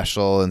bit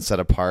special and set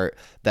apart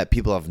that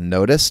people have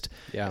noticed.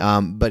 Yeah.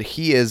 But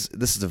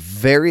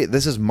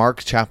this is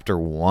Mark chapter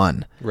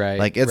 1.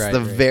 Right. It's the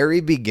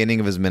very beginning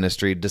of his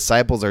ministry.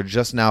 Disciples are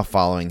just now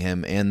following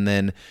him. And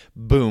then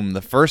boom,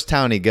 the first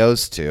town he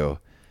goes to,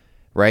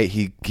 right?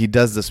 He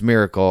does this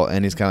miracle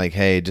and he's kind of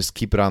hey, just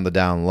keep it on the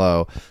down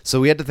low. So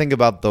we had to think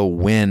about the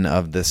when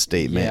of this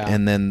statement. Yeah.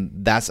 And then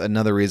that's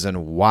another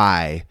reason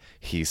why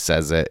he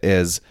says it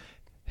is,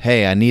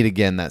 hey, I need,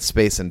 again, that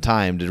space and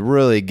time to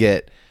really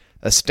get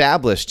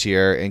established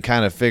here and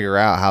kind of figure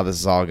out how this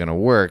is all going to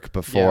work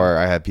before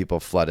I have people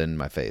flood in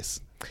my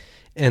face.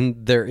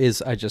 And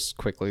I just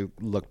quickly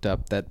looked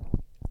up that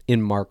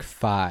in Mark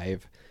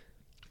 5,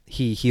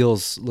 he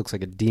heals, looks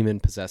like a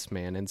demon-possessed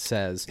man, and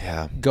says,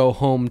 go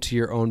home to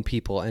your own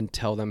people and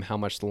tell them how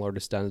much the Lord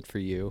has done for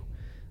you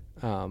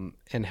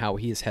and how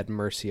he has had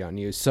mercy on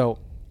you. So,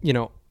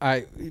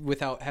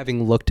 without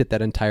having looked at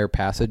that entire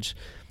passage,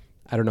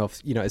 I don't know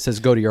if, it says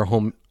go to your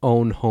own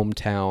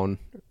hometown.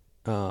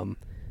 I don't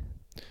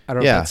know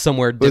if that's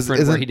somewhere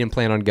different where he didn't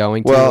plan on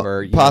going to.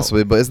 Or,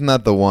 possibly, but isn't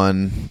that the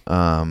one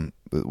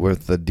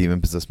with the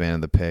demon-possessed man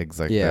and the pigs?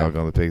 They all go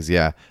to the pigs.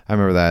 Yeah, I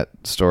remember that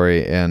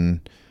story.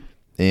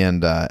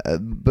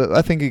 But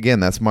I think, again,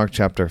 that's Mark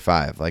chapter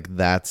 5.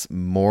 That's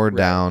more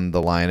down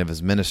the line of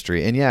his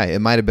ministry. And, it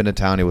might have been a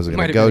town he wasn't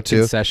going to go to.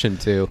 Concession,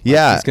 too.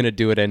 Yeah. He's going to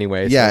do it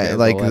anyway.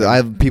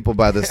 So people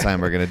by this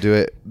time are going to do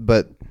it.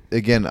 But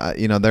again,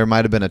 there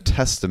might have been a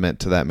testament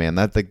to that man.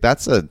 That's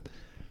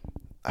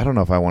I don't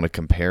know if I want to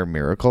compare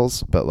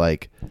miracles,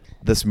 but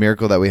this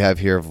miracle that we have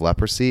here of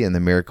leprosy and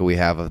the miracle we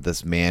have of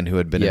this man who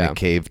had been in a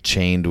cave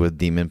chained with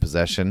demon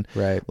possession.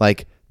 Right.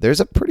 There's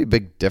a pretty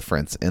big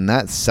difference. And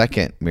that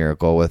second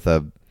miracle with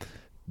a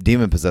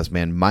demon possessed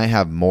man might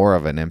have more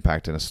of an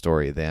impact in a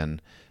story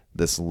than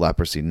this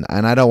leprosy. And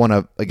I don't want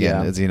to,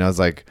 again, it's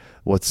like,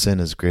 what sin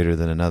is greater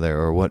than another,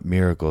 or what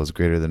miracle is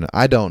greater than,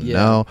 I don't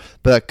know,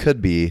 but that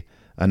could be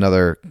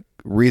another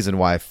reason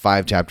why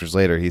 5 chapters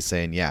later he's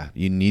saying,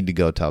 you need to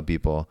go tell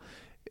people.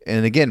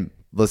 And again,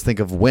 let's think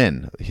of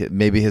when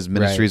maybe his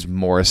ministry is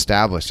more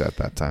established at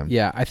that time.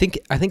 Yeah, I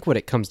think what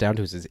it comes down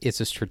to is it's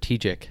a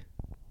strategic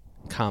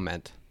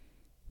comment,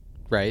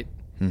 right?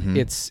 Mm-hmm.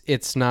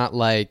 It's not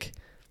like,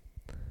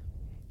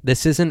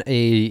 this isn't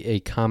a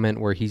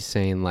comment where he's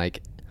saying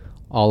like,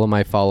 all of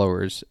my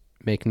followers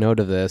make note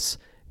of this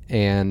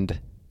and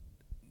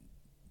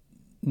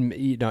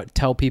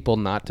tell people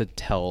not to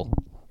tell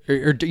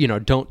or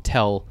don't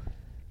tell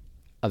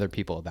other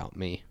people about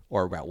me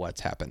or about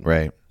what's happened.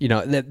 Right.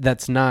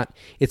 That's not,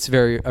 it's a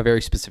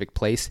very specific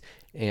place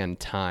and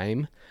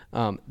time.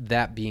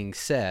 That being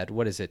said,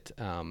 what is it?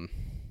 I'm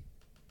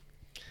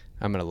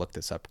going to look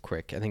this up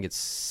quick. I think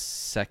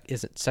it's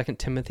is it 2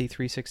 Timothy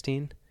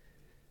 3:16?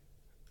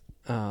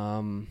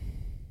 Oh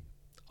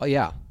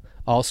yeah.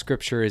 All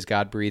scripture is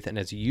God-breathed and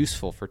is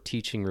useful for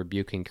teaching,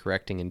 rebuking,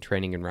 correcting, and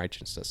training in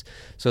righteousness.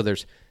 So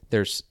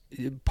there's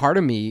part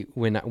of me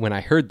when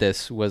I heard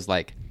this was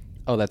like,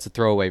 oh, that's a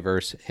throwaway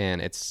verse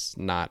and it's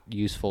not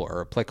useful or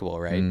applicable,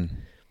 right?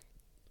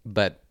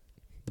 But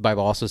the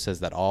Bible also says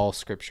that all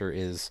scripture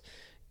is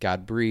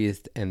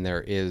God-breathed, and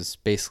there is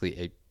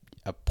basically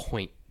a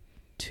point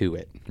to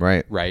it.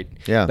 Right. Right?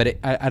 Yeah. But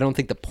I don't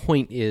think the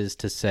point is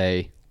to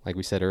say, like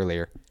we said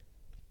earlier,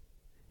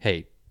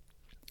 hey,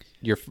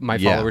 my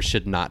followers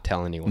should not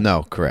tell anyone.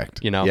 No, correct.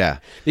 Yeah.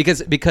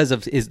 Because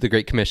of is the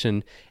Great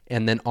Commission,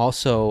 and then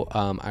also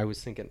I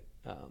was thinking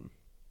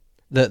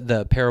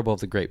the parable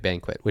of the Great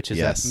Banquet, which is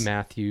at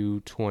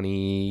Matthew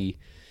 20.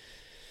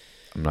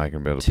 I'm not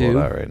gonna be able to pull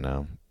that right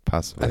now.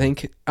 Possibly. I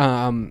think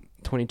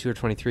 22 or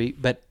 23.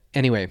 But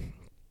anyway,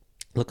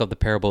 look up the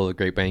parable of the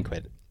Great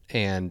Banquet,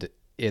 and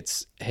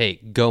it's, hey,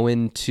 go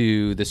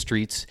into the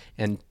streets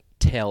and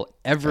tell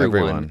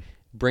everyone.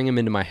 Bring them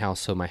into my house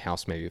so my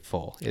house may be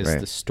full is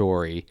the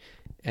story.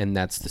 And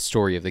that's the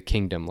story of the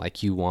kingdom.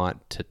 Like, you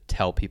want to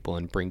tell people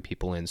and bring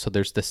people in. So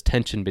there's this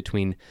tension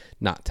between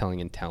not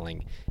telling and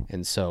telling.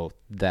 And so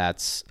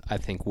that's, I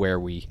think, where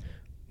we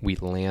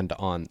land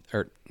on,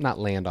 or not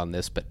land on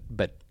this,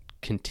 but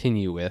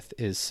continue with,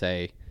 is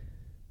say,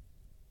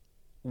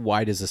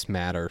 why does this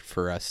matter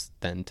for us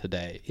then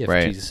today? If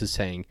Jesus is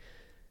saying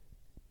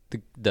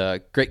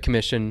the Great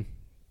Commission,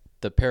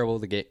 the parable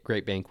of the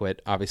Great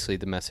Banquet, obviously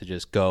the message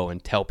is go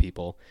and tell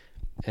people,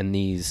 and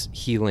these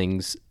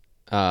healings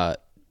to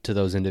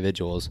those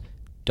individuals,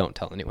 don't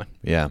tell anyone.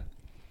 Yeah.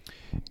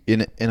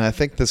 And I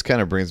think this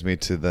kind of brings me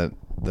to the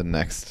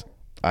next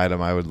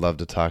item I would love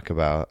to talk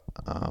about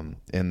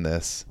in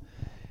this,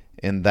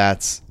 and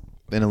it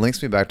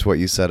links me back to what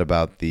you said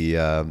about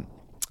the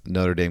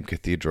Notre Dame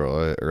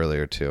Cathedral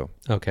earlier too.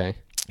 Okay.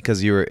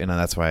 Because you were,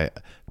 that's why I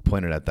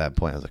pointed at that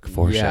point. I was like,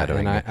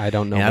 foreshadowing. Yeah, and I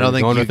don't know. And I don't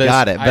think you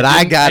got it, but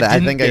I got it. I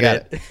think I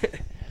got it.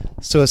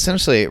 So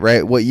essentially,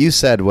 right, what you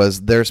said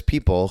was there's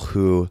people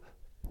who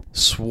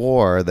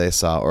swore they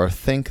saw or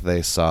think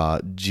they saw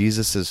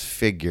Jesus's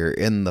figure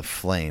in the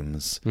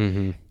flames.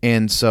 Mm-hmm.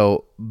 And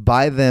so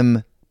by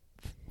them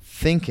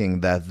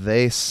thinking that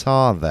they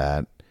saw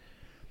that,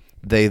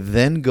 they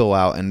then go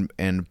out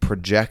and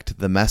project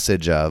the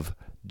message of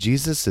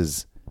Jesus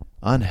is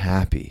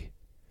unhappy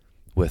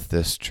with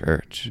this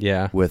church,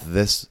 with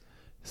this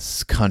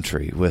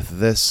country, with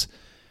this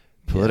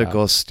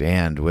political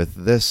stand, with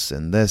this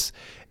and this.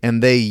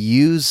 And they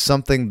use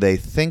something they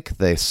think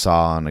they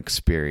saw and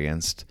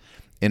experienced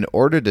in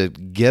order to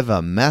give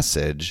a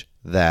message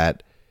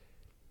that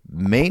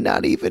may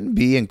not even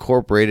be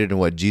incorporated in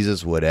what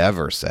Jesus would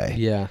ever say.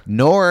 Yeah.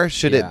 Nor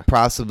should it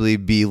possibly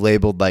be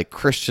labeled like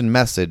Christian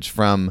message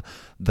from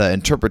the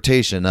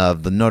interpretation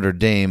of the Notre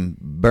Dame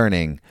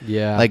burning.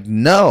 Yeah. Like,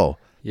 no.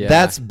 Yeah,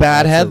 that's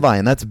bad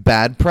headline. That's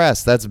bad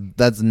press. That's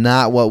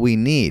not what we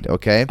need,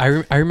 okay?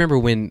 I remember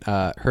when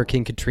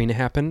Hurricane Katrina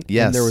happened.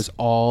 Yes. And there was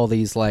all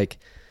these like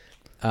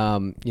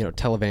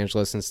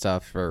televangelists and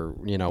stuff, or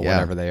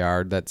whatever they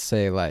are, that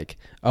say like,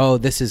 oh,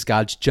 this is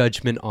God's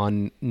judgment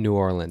on New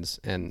Orleans,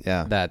 and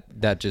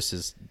that just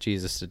is,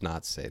 Jesus did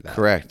not say that.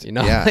 Correct. He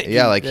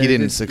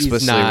didn't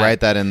explicitly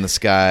write that in the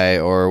sky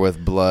or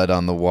with blood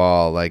on the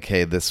wall like,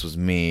 hey, this was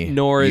me.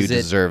 You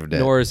deserved it.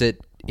 Nor is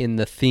it in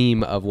the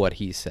theme of what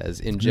he says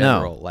in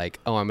general, like,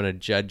 oh, I'm going to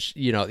judge,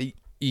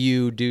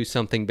 you do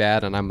something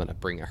bad and I'm going to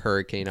bring a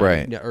hurricane on,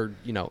 or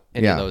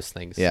any of those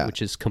things,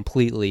 which is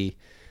completely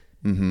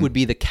would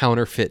be the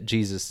counterfeit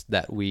Jesus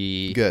that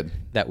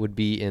would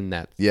be in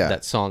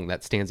that song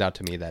that stands out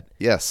to me, that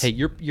hey,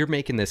 you're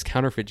making this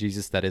counterfeit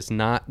Jesus that is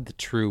not the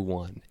true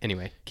one.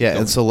 Anyway,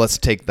 and so let's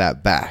take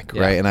that back,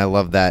 right? And I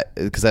love that,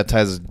 because that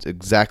ties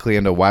exactly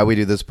into why we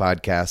do this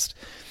podcast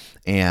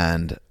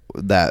and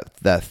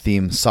that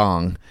theme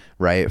song,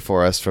 right,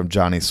 for us from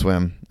Johnny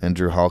Swim and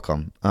Drew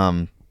Holcomb.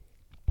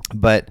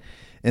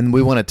 And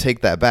we want to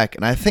take that back.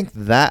 And I think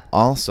that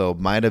also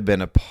might have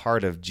been a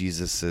part of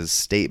Jesus's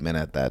statement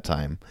at that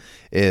time,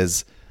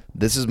 is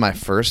this is my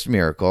first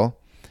miracle.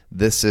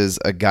 This is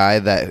a guy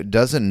that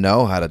doesn't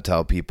know how to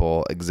tell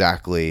people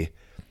exactly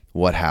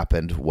what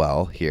happened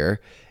well here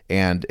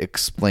and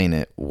explain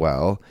it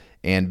well.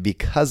 And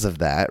because of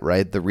that,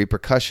 right, the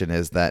repercussion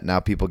is that now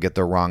people get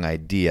the wrong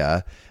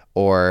idea,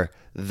 or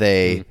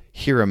they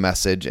hear a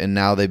message and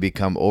now they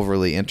become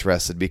overly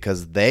interested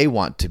because they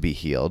want to be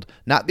healed,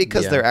 not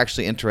because they're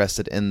actually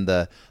interested in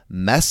the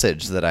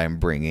message that I'm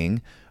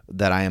bringing,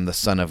 that I am the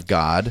Son of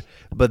God,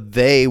 but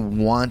they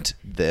want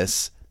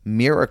this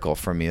miracle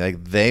from me.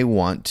 Like, they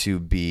want to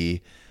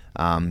be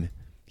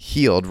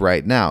healed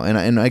right now.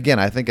 And again,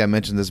 I think I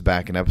mentioned this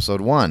back in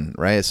episode 1,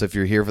 right? So if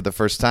you're here for the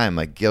first time,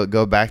 like,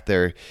 go back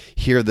there,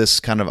 hear this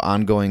kind of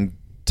ongoing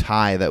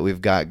tie that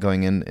we've got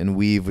going in, and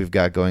we've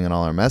got going in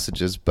all our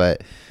messages.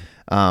 But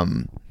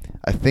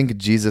I think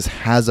Jesus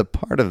has a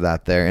part of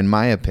that there, in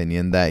my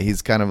opinion, that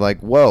he's kind of like,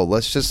 whoa,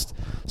 let's just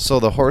sow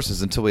the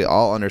horses until we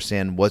all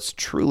understand what's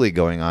truly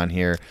going on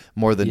here,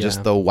 more than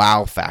just the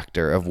wow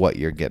factor of what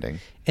you're getting.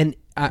 And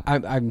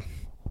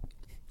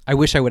I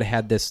wish I would have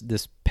had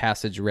this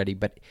passage ready,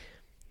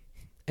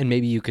 and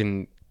maybe you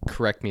can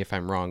correct me if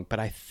I'm wrong, but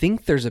I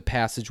think there's a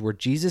passage where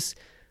Jesus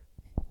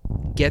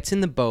gets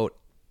in the boat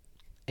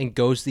and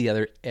goes the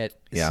other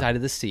side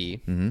of the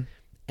sea,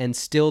 and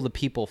still the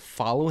people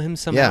follow him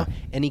somehow. Yeah.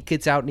 And he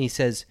gets out and he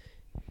says,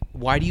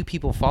 "Why do you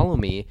people follow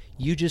me?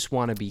 You just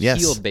want to be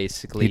healed."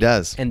 Basically, he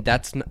does, and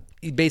that's not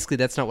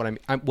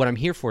what I'm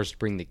here for, is to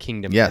bring the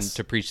kingdom and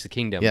to preach the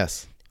kingdom.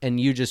 Yes. And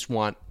you just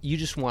want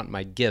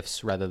my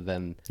gifts rather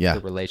than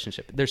the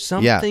relationship. There's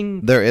something.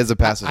 Yeah, there is a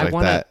passage like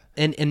that,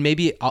 and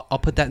maybe I'll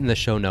put that in the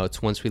show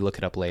notes once we look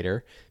it up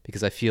later,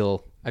 because I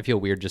feel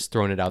weird just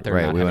throwing it out there.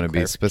 Right, we want to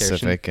be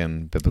specific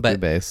and biblically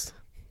based.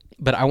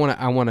 But I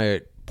want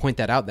to point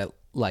that out, that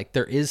like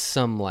there is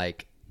some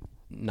like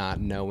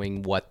not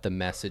knowing what the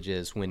message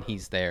is when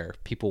he's there.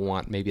 People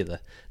want maybe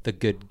the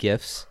good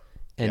gifts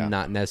and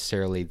not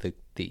necessarily the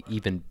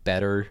even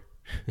better.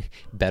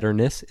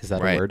 Betterness, is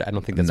that a word? I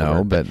don't think that's a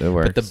word. But it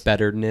works. But the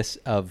betterness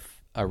of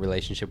a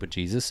relationship with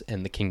Jesus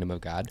and the kingdom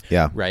of God.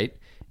 Yeah. Right.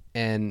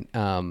 And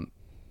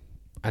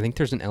I think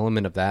there's an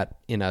element of that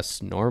in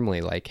us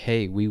normally. Like,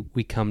 hey,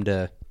 we come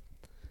to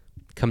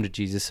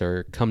Jesus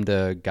or come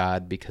to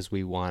God because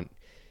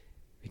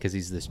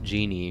he's this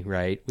genie,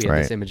 right? We have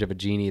this image of a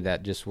genie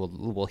that just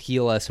will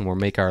heal us and will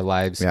make our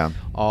lives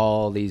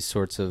all these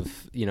sorts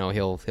of,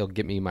 he'll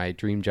get me my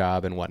dream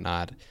job and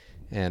whatnot.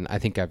 And I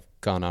think I've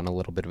gone on a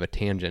little bit of a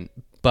tangent,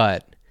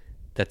 but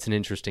that's an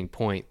interesting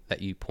point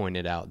that you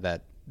pointed out,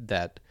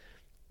 that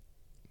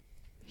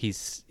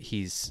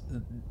he's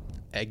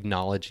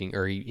acknowledging,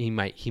 or he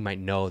might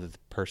know that the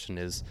person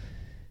is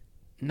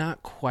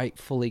not quite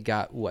fully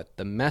got what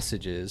the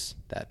message is,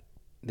 that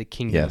the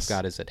kingdom of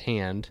God is at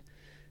hand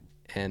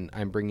and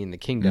I'm bringing the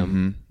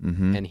kingdom,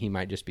 and he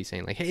might just be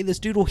saying like, hey, this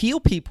dude will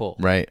heal people.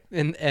 Right.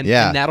 And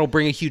that'll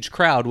bring a huge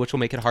crowd, which will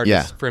make it hard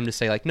for him to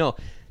say like, no,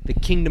 the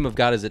kingdom of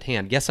God is at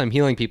hand. Yes, I'm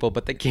healing people,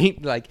 but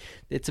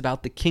it's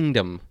about the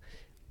kingdom,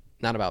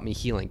 not about me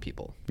healing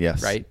people.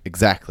 Yes. Right?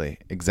 Exactly.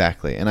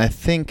 And I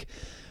think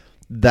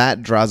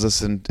that draws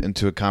us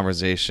into a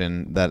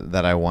conversation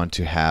that I want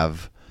to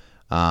have,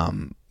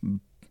 that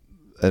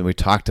we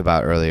talked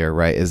about earlier,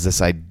 right? Is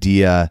this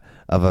idea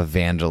of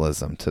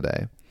evangelism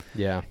today.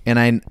 Yeah.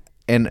 And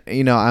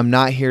I'm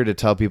not here to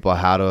tell people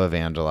how to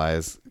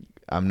evangelize.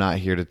 I'm not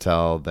here to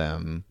tell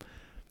them,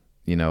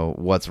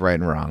 what's right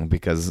and wrong,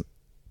 because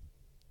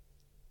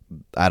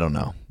I don't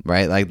know,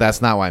 right? Like,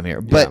 that's not why I'm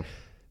here. But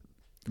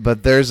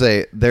there's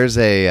a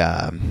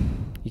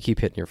you keep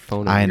hitting your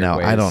phone. I know.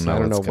 I don't know. I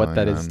don't know what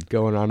that is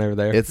going on over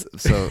there. It's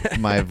so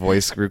my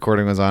voice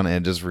recording was on and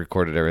it just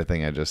recorded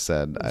everything I just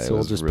said. So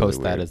we'll just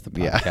post that as the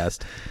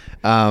podcast.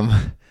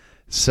 Yeah.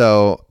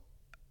 So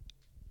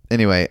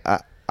anyway,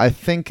 I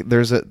think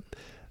there's I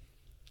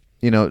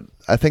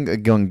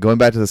think going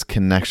back to this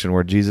connection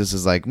where Jesus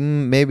is like,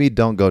 maybe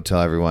don't go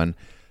tell everyone,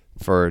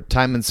 for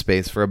time and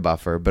space, for a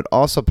buffer, but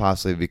also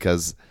possibly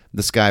because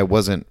this guy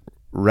wasn't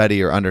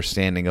ready or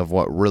understanding of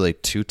what really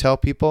to tell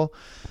people.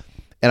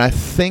 And I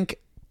think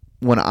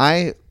when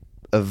I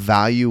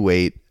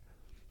evaluate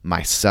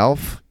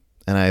myself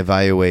and I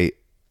evaluate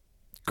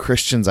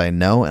Christians I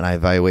know and I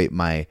evaluate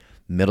my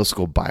middle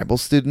school Bible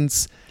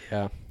students,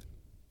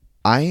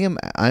 I'm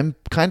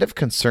kind of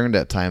concerned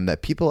at times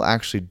that people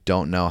actually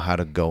don't know how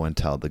to go and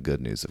tell the good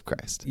news of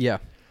Christ. Yeah.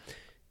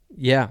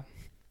 Yeah.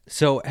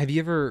 So have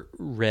you ever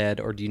read,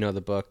 or do you know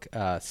the book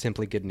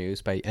Simply Good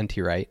News by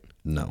N.T. Wright?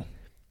 No.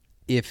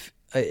 If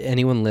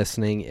anyone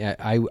listening,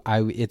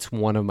 it's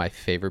one of my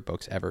favorite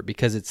books ever,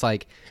 because it's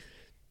like,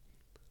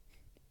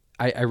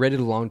 I read it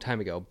a long time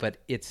ago, but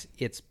it's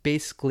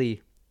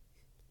basically,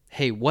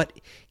 hey,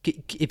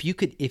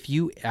 if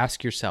you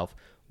ask yourself,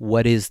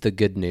 what is the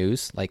good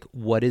news? Like,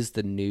 what is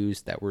the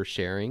news that we're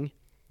sharing?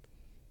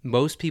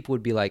 Most people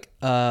would be like,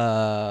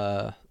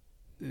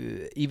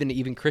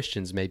 even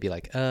Christians may be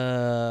like,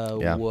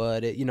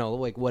 what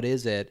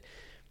is it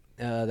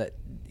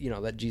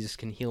that Jesus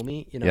can heal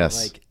me?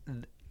 Like,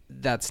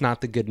 that's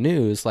not the good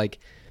news. Like,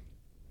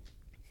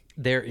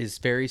 there is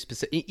very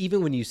specific,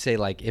 even when you say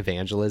like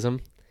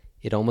evangelism,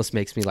 it almost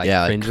makes me like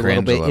Yeah, cringe, like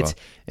cringe a little bit. a little.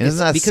 Isn't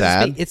that because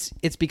sad?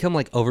 It's become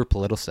like over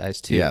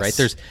politicized too, Yes.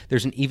 right?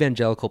 There's an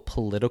evangelical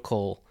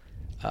political,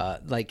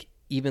 like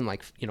even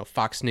like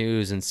Fox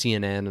News and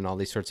CNN and all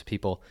these sorts of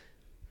people.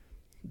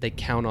 They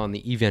count on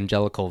the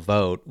evangelical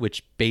vote,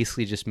 which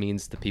basically just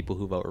means the people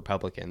who vote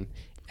Republican,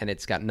 and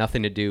it's got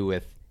nothing to do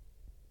with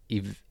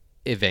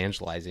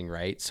evangelizing,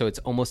 right? So it's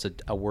almost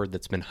a word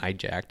that's been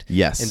hijacked.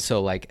 Yes. And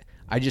so like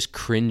I just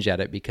cringe at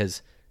it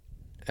because,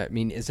 I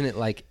mean, isn't it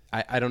like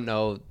I don't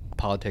know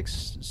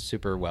politics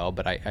super well,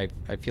 but I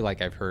feel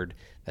like I've heard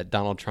that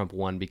Donald Trump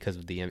won because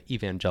of the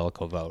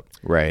evangelical vote,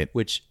 Right.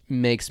 which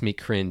makes me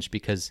cringe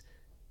because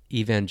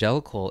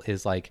evangelical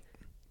is like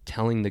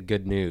telling the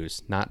good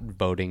news, not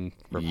voting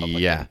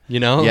Republican. Yeah.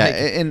 Yeah,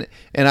 Like,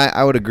 and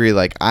I would agree.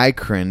 Like, I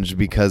cringe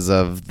because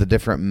of the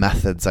different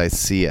methods I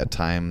see at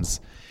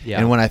times. Yeah.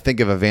 And when I think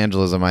of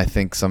evangelism, I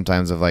think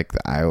sometimes of like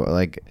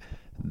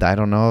I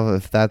don't know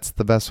if that's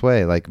the best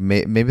way. Like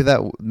maybe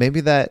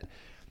that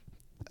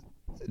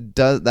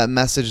does that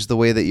message, the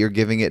way that you're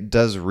giving it,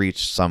 does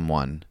reach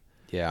someone.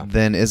 Yeah.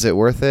 Then is it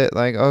worth it?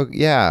 Like, oh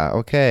yeah,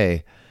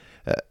 okay.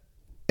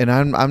 And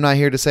I'm not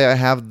here to say I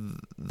have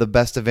the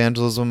best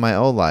evangelism in my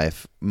own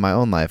life,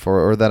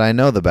 or that I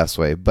know the best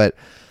way. But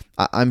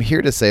I'm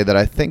here to say that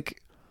I think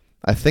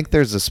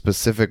there's a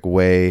specific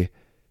way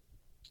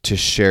to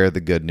share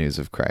the good news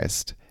of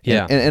Christ.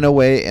 Yeah. In a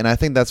way, and I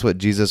think that's what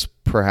Jesus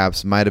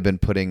perhaps might have been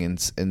putting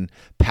in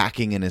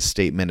packing in his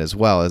statement as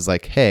well, is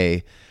like,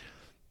 hey,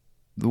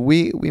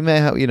 we may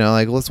have,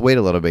 like, let's wait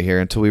a little bit here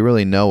until we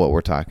really know what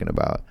we're talking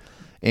about.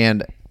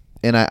 And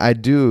I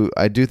do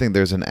think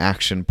there's an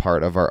action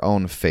part of our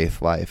own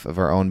faith life, of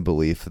our own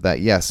belief, that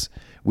yes,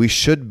 we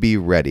should be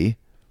ready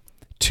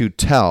to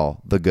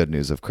tell the good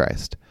news of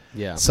Christ.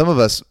 Yeah. Some of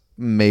us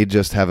may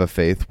just have a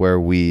faith where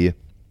we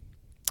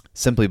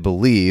simply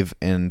believe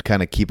and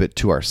kind of keep it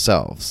to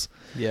ourselves.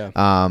 Yeah.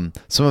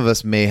 Some of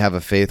us may have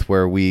a faith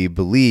where we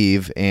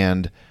believe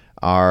and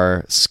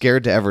are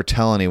scared to ever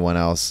tell anyone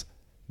else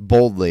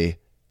boldly,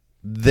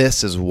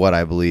 this is what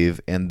I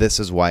believe and this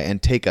is why,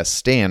 and take a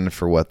stand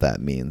for what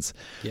that means.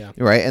 Yeah.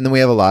 Right. And then we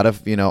have a lot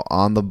of,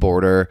 on the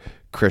border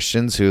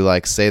Christians who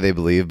like say they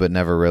believe but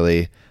never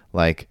really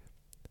like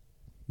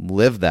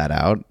live that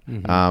out.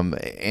 Mm-hmm.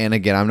 And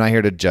again, I'm not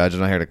here to judge. I'm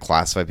not here to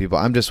classify people.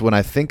 I'm just, when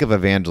I think of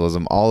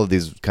evangelism, all of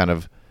these kind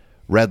of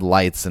red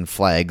lights and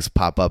flags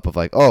pop up of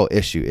like, oh,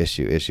 issue.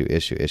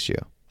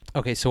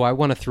 Okay, so I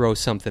want to throw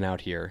something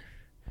out here.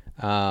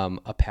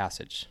 A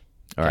passage.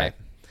 All right.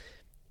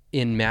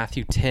 In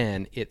Matthew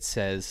 10, it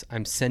says,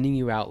 I'm sending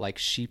you out like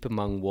sheep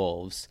among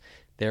wolves.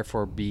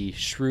 Therefore be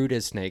shrewd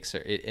as snakes. Or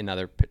in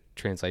other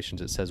translations,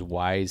 it says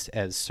wise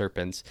as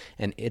serpents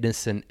and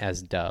innocent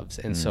as doves.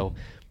 And so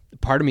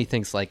part of me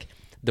thinks like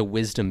the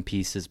wisdom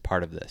piece is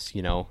part of this,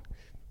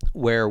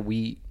 where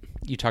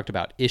you talked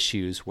about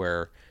issues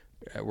where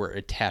we're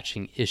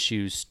attaching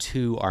issues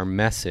to our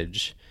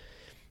message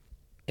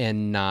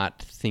and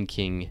not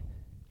thinking,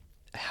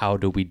 how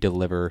do we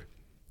deliver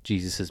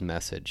Jesus's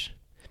message?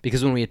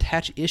 Because when we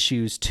attach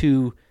issues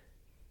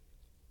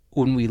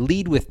when we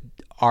lead with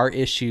our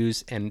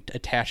issues and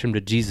attach them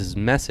to Jesus'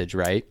 message,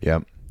 right?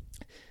 Yep.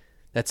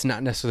 That's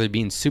not necessarily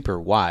being super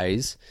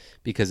wise,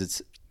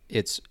 because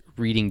it's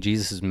reading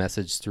Jesus'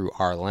 message through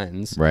our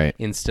lens, right,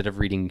 instead of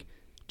reading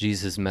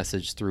Jesus'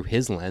 message through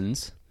his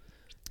lens.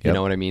 You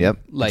know what I mean? Yep,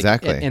 like,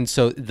 exactly. And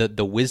so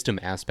the wisdom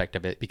aspect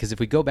of it, because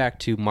if we go back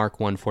to Mark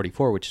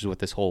 1:44, which is what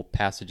this whole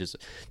passage is,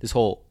 this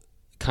whole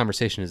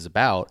conversation is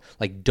about,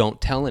 like,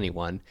 don't tell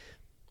anyone,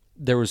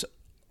 there was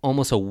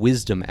almost a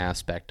wisdom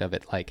aspect of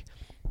it, like,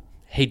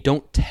 hey,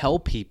 don't tell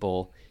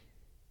people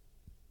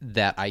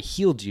that I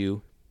healed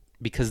you,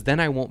 because then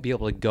I won't be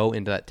able to go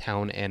into that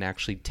town and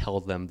actually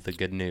tell them the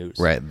good news.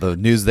 Right, the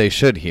news they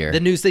should hear.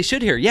 The news they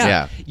should hear,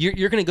 yeah.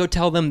 You're going to go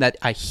tell them that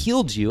I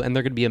healed you, and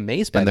they're going to be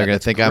amazed by that. And they're going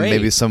to think I'm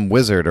maybe some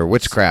wizard or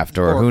witchcraft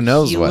or who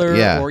knows healer, what.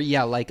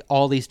 Yeah. Or, like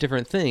all these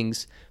different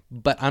things.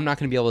 But I'm not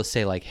going to be able to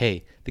say, like,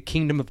 hey, the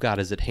kingdom of God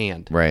is at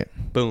hand. Right.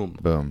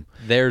 Boom.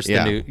 There's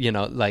the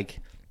new,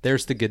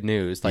 there's the good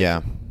news.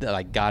 Like,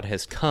 like God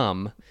has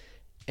come,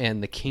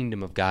 and the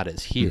kingdom of God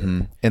is here.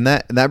 Mm-hmm. And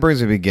that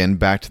brings me again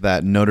back to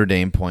that Notre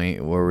Dame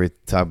point where we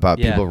talk about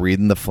people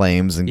reading the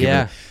flames and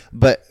giving.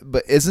 But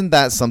isn't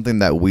that something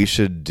that we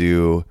should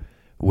do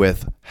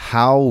with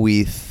how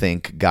we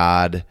think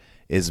God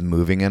is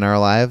moving in our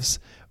lives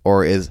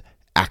or is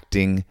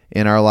acting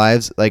in our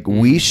lives? Like,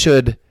 we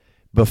should,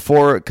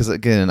 because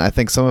again, I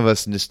think some of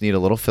us just need a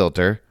little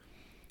filter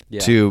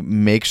to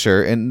make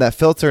sure, and that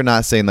filter,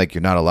 not saying like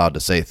you're not allowed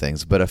to say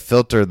things, but a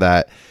filter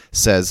that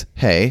says,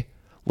 hey,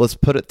 let's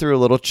put it through a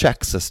little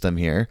check system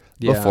here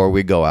before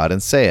we go out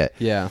and say it.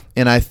 Yeah.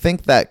 And I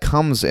think that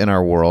comes in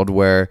our world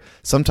where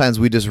sometimes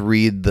we just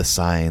read the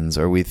signs,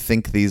 or we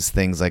think these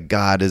things like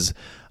God is,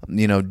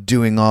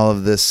 doing all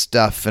of this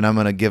stuff and I'm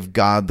going to give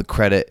God the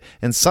credit.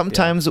 And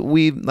sometimes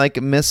we like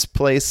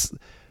misplace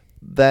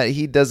that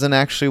he doesn't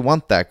actually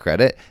want that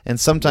credit. And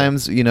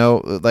sometimes,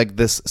 like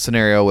this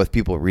scenario with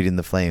people reading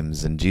the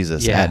flames and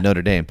Jesus at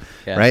Notre Dame,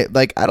 right?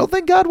 Like, I don't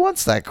think God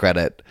wants that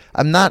credit.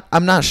 I'm not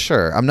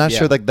sure. I'm not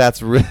sure like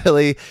that's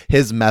really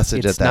his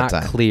message at that time. It's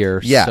not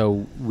clear,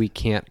 so we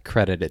can't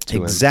credit it to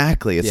him.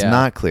 Exactly. It's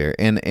not clear.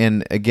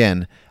 And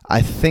again,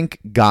 I think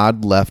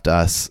God left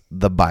us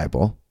the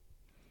Bible,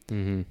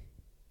 the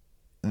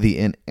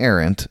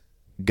inerrant,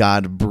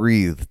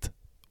 God-breathed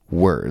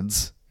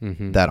words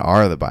that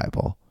are the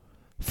Bible,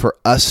 for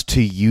us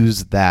to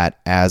use that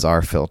as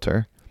our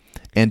filter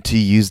and to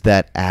use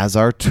that as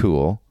our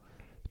tool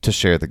to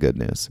share the good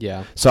news.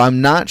 Yeah. So I'm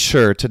not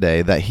sure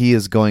today that he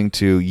is going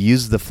to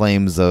use the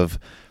flames of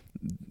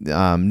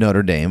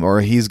Notre Dame, or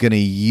he's going to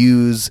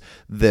use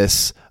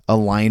this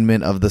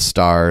alignment of the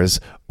stars,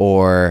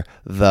 or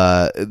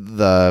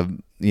the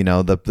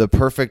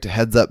perfect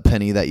heads up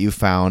penny that you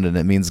found, and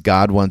it means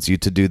God wants you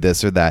to do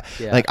this or that.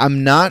 Yeah. Like,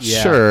 I'm not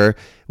sure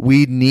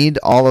we need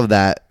all of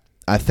that.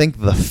 I think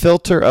the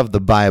filter of the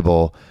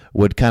Bible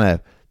would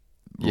kind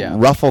of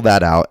ruffle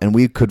that out, and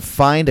we could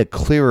find a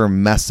clearer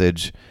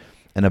message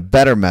and a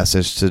better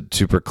message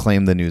to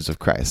proclaim the news of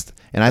Christ.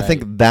 And I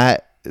think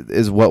that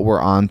is what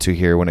we're on to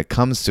here when it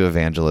comes to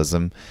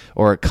evangelism,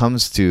 or it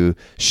comes to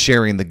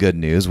sharing the good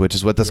news, which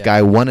is what this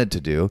guy wanted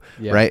to do,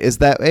 right? Is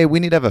that, hey, we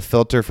need to have a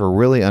filter for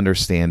really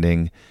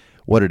understanding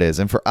what it is.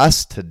 And for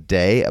us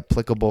today,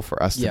 applicable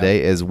for us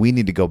today, is we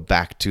need to go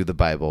back to the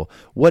Bible.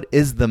 What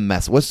is the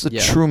message? What's the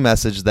true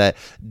message that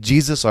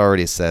Jesus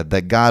already said,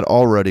 that God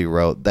already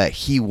wrote, that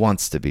he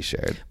wants to be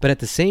shared? But at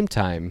the same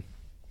time,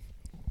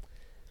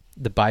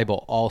 the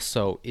Bible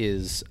also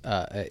is,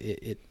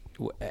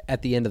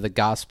 at the end of the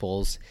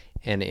Gospels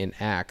and in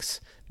Acts,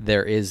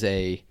 there is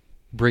a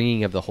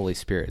bringing of the Holy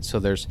Spirit. So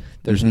there's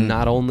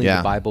not only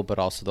the Bible, but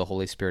also the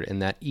Holy Spirit,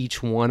 and that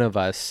each one of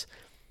us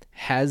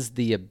has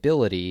the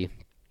ability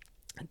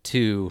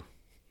to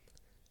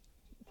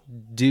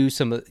do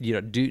some,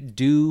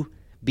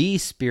 be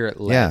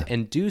Spirit-led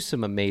and do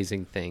some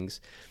amazing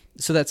things.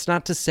 So that's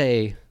not to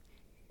say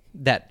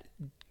that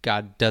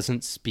God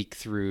doesn't speak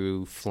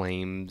through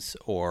flames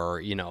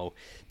or,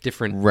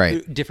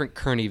 different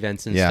current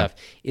events and stuff.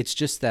 It's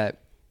just that,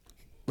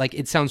 like,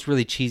 it sounds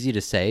really cheesy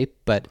to say,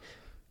 but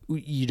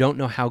you don't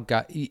know how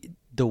God,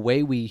 the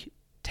way we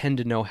tend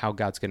to know how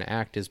God's going to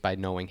act is by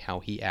knowing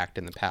how he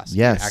acted in the past.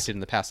 Acted in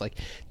the past. Like,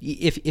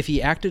 if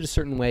he acted a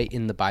certain way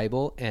in the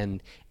Bible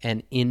and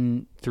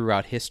in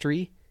throughout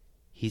history,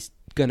 he's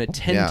going to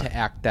tend to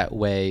act that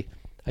way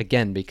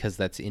again, because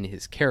that's in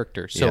his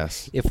character. So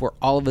if we're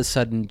all of a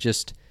sudden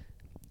just,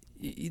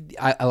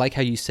 I like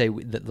how you say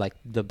that, like,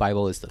 the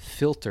Bible is the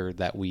filter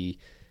that we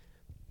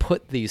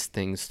put these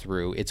things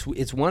through.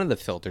 It's one of the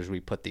filters we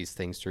put these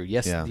things through.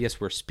 Yes,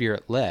 we're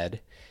Spirit led,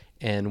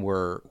 and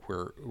we're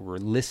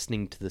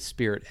listening to the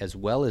Spirit as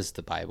well as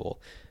the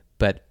Bible,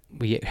 but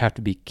we have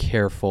to be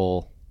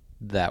careful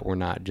that we're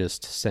not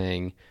just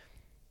saying,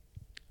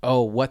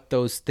 oh, what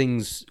those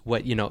things,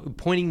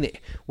 pointing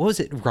what was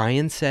it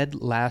Ryan said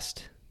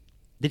last,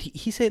 did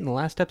he say it in the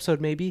last episode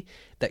maybe,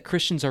 that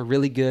Christians are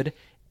really good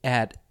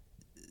at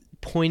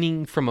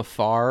pointing from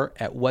afar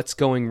at what's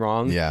going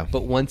wrong,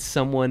 but once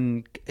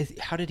someone,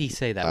 how did he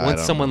say that?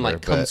 Once someone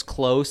comes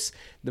close,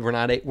 we're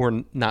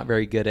not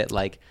very good at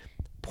like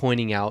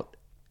pointing out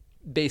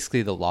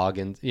basically the log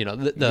and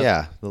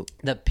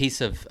the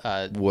piece of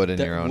wood in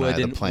your own eye,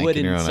 the plank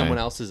in your own someone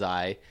eye. else's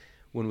eye.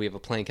 When we have a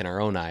plank in our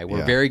own eye,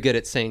 we're very good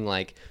at saying,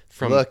 like,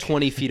 from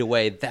 20 feet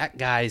away, that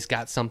guy's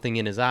got something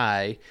in his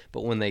eye,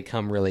 but when they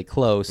come really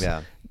close,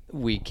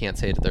 we can't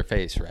say it to their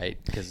face, right?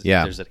 Because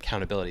there's an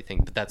accountability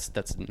thing, but that's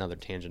another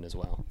tangent as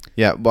well.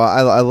 Yeah, well,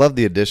 I love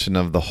the addition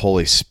of the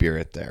Holy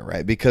Spirit there,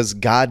 right? Because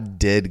God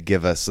did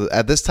give us,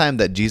 at this time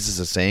that Jesus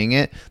is saying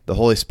it, the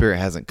Holy Spirit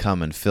hasn't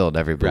come and filled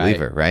every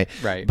believer, right?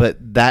 Right.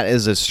 But that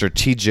is a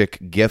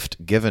strategic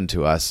gift given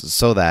to us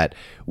so that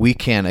we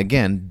can,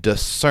 again,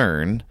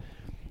 discern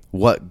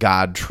what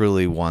God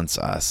truly wants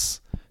us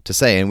to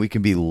say, and we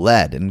can be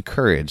led,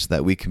 encouraged,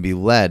 that we can be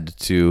led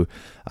to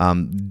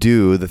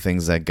do the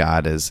things that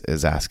God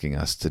is asking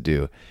us to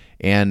do.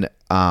 And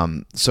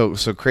so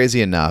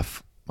crazy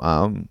enough,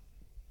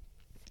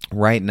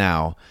 right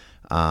now,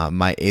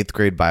 my 8th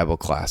grade Bible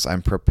class,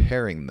 I'm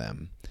preparing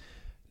them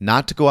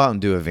not to go out and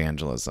do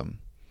evangelism,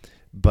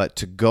 but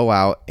to go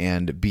out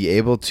and be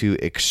able to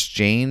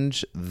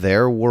exchange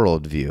their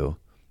worldview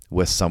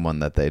with someone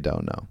that they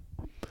don't know.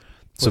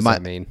 What does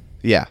that mean?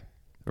 Yeah,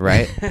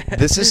 right?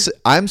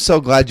 I'm so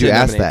glad you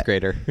asked that.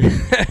 Grader.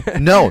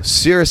 No,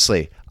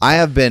 seriously. I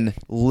have been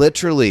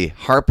literally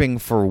harping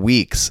for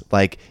weeks.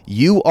 Like,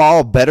 you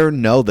all better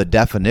know the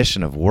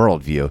definition of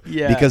worldview.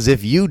 Yeah. Because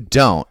if you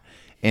don't,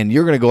 and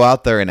you're going to go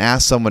out there and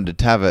ask someone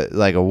to have a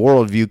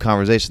worldview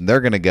conversation,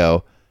 they're going to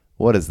go,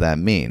 what does that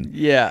mean?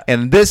 Yeah.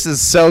 And this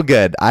is so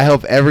good. I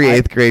hope every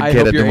 8th grade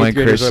kid at Des Moines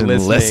Christian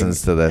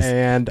listens to this.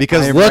 And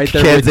because look, right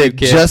kids, it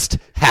just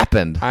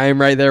happened. I am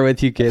right there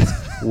with you, kids.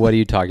 What are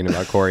you talking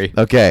about, Cory?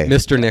 Okay.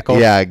 Mr. Nickel.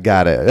 Yeah,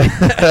 got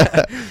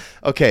it.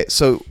 Okay,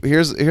 so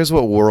here's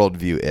what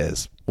worldview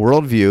is.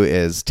 Worldview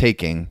is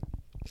taking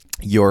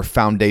your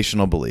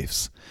foundational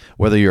beliefs,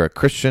 whether you're a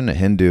Christian, a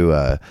Hindu,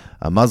 a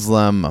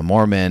Muslim, a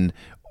Mormon,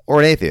 or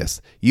an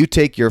atheist. You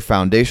take your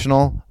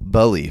foundational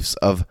beliefs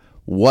of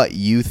what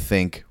you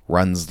think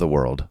runs the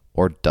world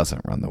or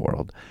doesn't run the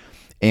world,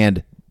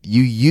 and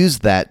you use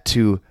that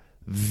to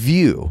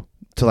view,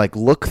 to like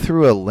look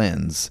through a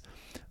lens,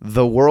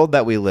 the world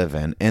that we live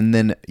in, and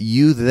then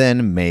you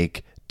then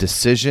make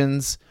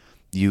decisions,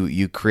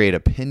 you create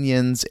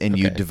opinions, and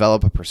you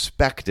develop a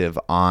perspective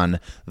on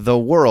the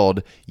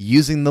world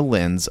using the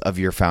lens of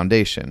your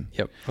foundation.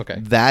 Yep. Okay.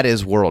 That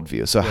is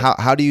worldview. So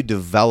how do you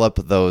develop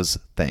those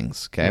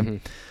things? Okay. Mm-hmm.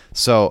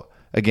 So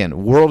again,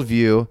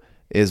 worldview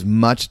is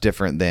much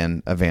different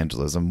than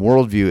evangelism.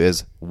 Worldview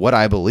is what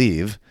I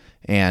believe,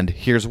 and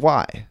here's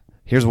why.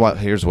 Here's what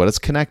it's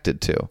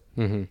connected to.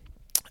 Mm-hmm.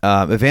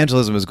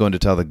 Evangelism is going to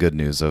tell the good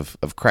news of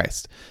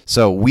Christ.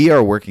 So we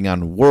are working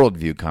on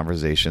worldview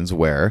conversations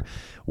where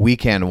we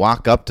can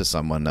walk up to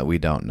someone that we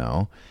don't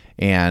know,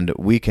 and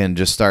we can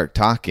just start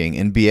talking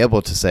and be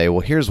able to say, well,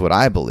 here's what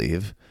I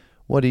believe.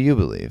 What do you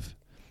believe?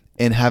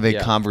 And have a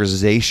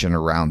conversation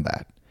around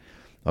that.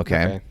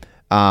 Okay.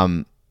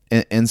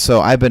 And so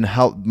I've been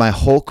my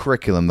whole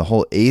curriculum, the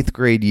whole 8th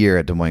grade year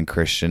at Des Moines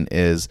Christian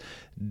is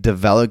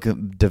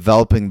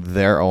developing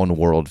their own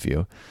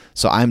worldview.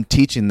 So I'm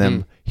teaching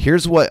them,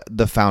 here's what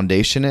the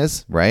foundation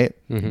is, right?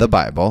 Mm-hmm. The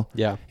Bible.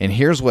 Yeah. And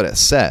here's what it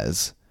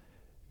says.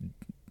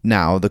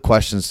 Now, the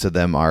questions to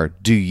them are,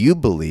 do you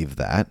believe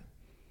that?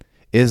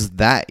 Is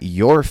that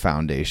your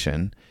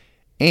foundation?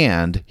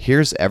 And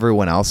here's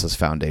everyone else's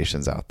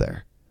foundations out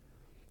there.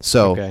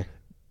 So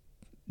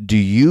do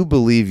you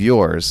believe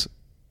yours?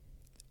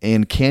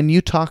 And can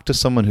you talk to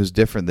someone who's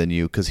different than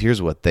you? Because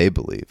here's what they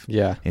believe.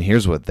 Yeah. And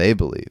here's what they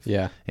believe.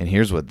 Yeah. And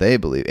here's what they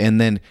believe.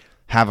 And then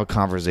have a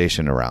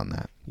conversation around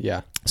that.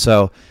 Yeah.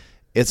 So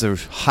it's a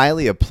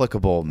highly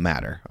applicable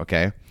matter.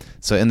 Okay.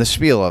 So in the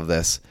spiel of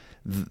this,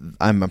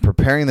 I'm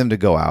preparing them to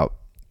go out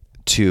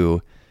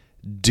to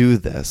do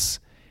this.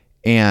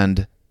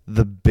 And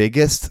the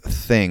biggest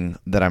thing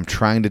that I'm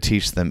trying to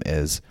teach them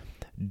is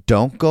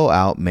don't go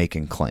out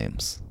making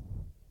claims.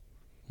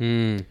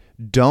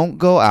 Don't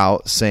go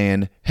out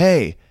saying,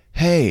 hey,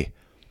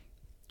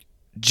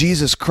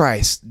 Jesus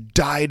Christ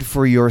died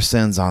for your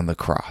sins on the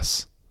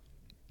cross.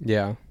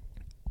 Yeah.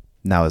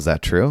 Now, is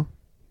that true?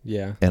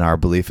 Yeah. In our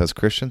belief as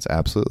Christians?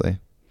 Absolutely.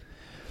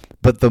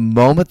 But the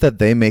moment that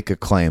they make a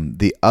claim,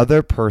 the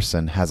other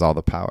person has all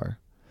the power.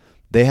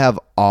 They have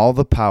all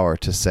the power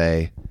to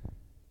say,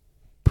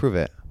 prove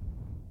it.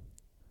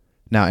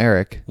 Now,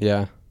 Eric.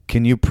 Yeah.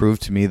 Can you prove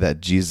to me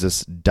that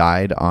Jesus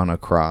died on a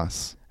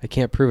cross? I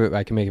can't prove it, but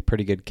I can make a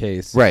pretty good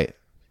case. Right.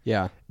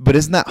 Yeah. But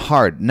isn't that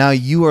hard? Now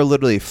you are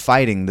literally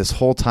fighting this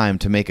whole time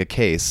to make a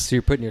case. So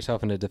you're putting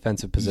yourself in a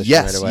defensive position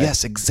right away.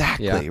 Yes,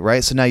 exactly. Yeah.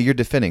 Right. So now you're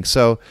defending.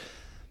 So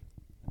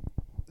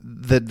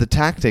the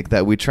tactic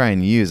that we try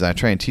and use, I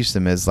try and teach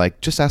them is like,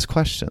 just ask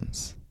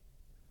questions.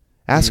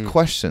 Ask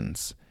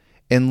questions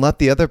and let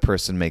the other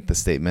person make the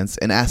statements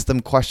and ask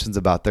them questions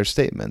about their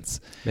statements.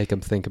 Make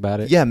them think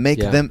about it. Yeah. Make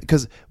them,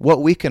 because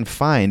what we can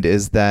find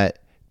is that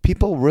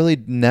people really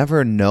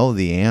never know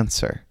the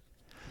answer.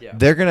 Yeah.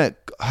 They're going to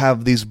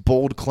have these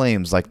bold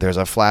claims like there's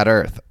a flat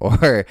earth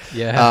or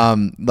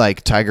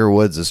like Tiger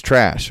Woods is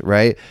trash,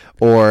 right?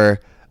 Or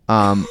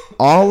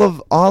all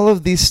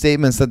of these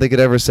statements that they could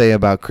ever say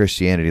about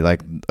Christianity,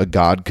 like a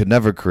God could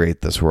never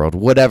create this world,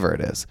 whatever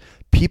it is.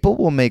 People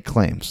will make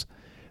claims,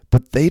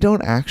 but they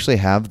don't actually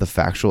have the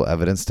factual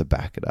evidence to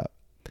back it up.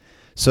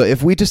 So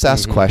if we just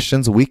ask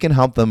questions, we can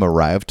help them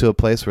arrive to a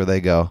place where they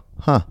go,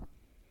 huh,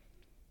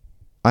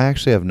 I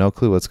actually have no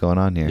clue what's going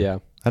on here. Yeah.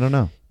 I don't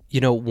know.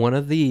 You know, one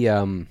of the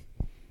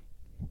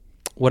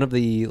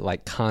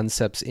like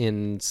concepts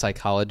in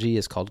psychology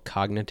is called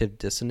cognitive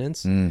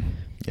dissonance. Yes.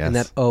 And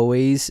that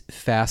always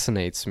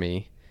fascinates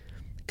me.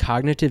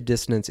 Cognitive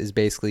dissonance is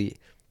basically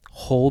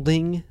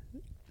holding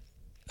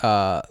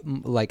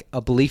like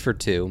a belief or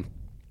two.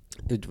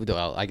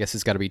 Well, I guess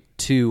it's got to be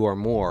two or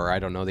more. I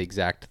don't know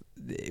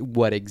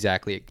what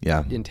exactly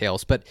it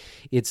entails, but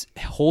it's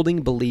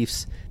holding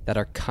beliefs that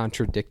are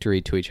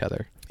contradictory to each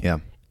other. Yeah.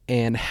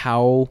 And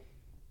how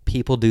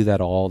people do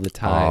that all the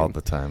time. All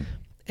the time.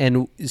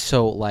 And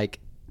so like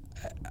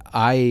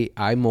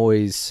I'm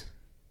always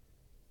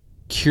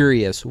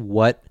curious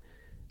what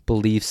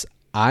beliefs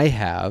I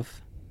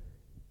have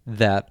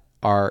that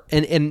are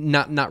and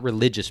not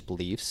religious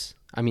beliefs.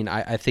 I mean,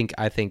 I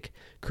think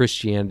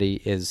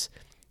Christianity is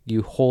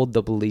you hold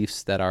the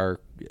beliefs that are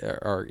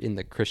in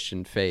the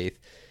Christian faith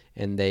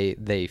and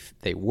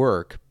they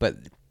work, but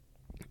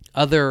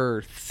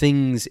other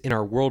things in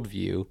our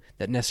worldview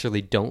that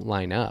necessarily don't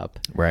line up.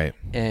 Right.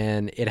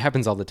 And it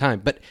happens all the time.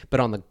 But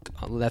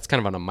that's kind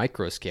of on a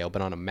micro scale,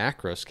 but on a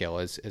macro scale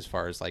as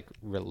far as like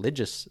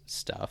religious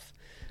stuff,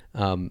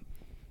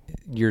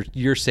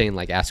 you're saying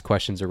like ask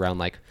questions around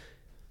like,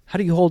 how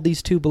do you hold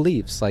these two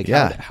beliefs? Like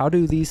how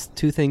do these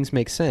two things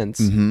make sense?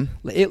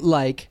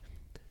 Mm-hmm.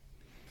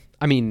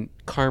 I mean,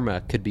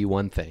 karma could be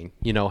one thing.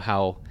 You know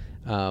how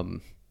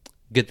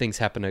good things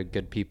happen to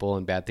good people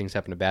and bad things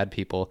happen to bad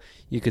people.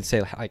 You could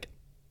say like,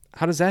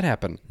 How does that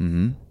happen?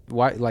 Mm-hmm.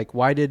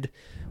 Why did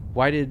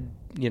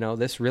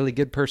this really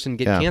good person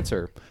get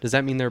cancer? Does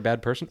that mean they're a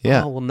bad person?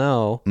 Yeah. Oh, well,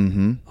 no.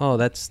 Mm-hmm. Oh,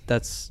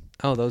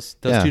 those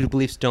two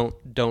beliefs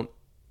don't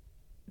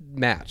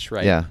match,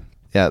 right? Yeah.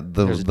 Yeah.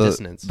 There's a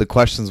dissonance. The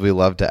questions we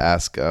love to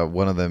ask,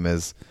 one of them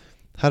is,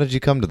 how did you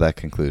come to that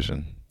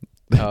conclusion?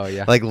 Oh,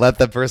 yeah. Like, let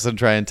the person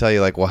try and tell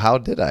you, like, well, how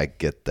did I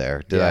get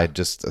there? Did I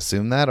just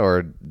assume that,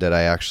 or did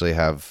I actually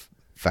have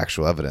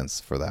factual evidence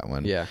for that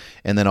one? Yeah.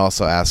 And then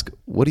also ask,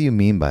 what do you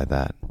mean by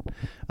that?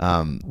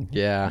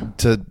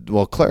 To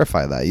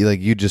clarify that.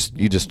 You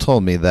just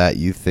told me that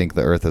you think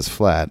the earth is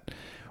flat.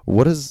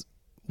 What does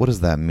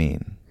that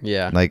mean?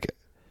 Yeah. Like,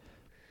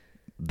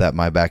 that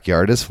my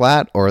backyard is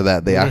flat, or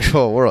that the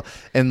actual world?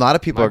 And a lot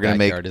of people are going to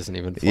make, backyard isn't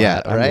even flat.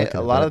 Yeah, right.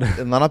 A lot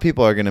of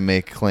people are going to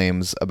make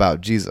claims about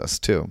Jesus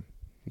too.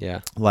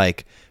 Yeah.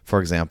 Like, for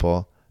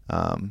example,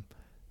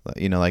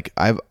 like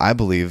I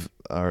believe,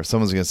 or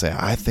someone's going to say,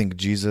 I think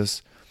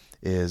Jesus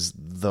is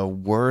the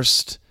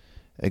worst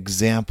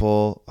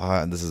example.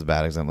 And this is a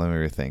bad example. Let me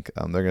rethink.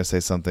 They're going to say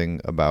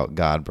something about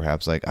God,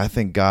 perhaps like, I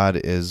think God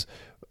is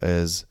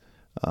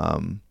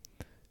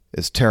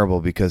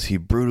terrible because he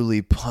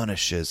brutally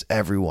punishes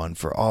everyone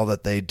for all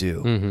that they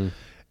do. Mm-hmm.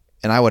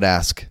 And I would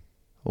ask,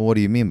 well, what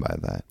do you mean by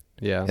that?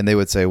 Yeah. And they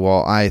would say,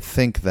 well, I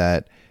think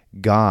that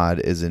God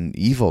is an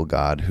evil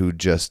God who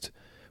just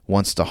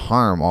wants to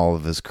harm all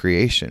of his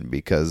creation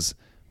because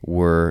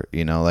we're,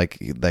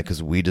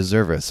 because we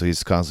deserve it. So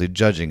he's constantly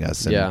judging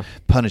us and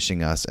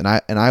punishing us. And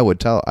I would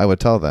tell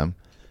them,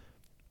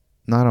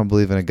 no, I don't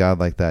believe in a God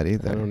like that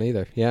either. I don't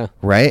either. Yeah.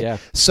 Right? Yeah.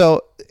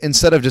 So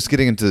instead of just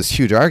getting into this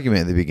huge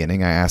argument at the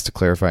beginning, I asked a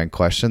clarifying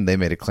question. They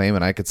made a claim,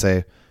 and I could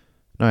say,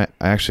 no, I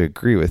actually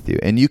agree with you.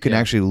 And you can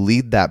actually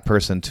lead that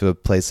person to a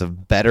place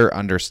of better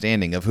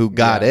understanding of who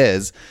God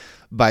is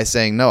by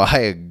saying, no, I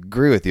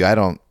agree with you. I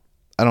don't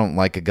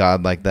like a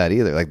God like that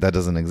either. Like, that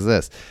doesn't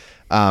exist.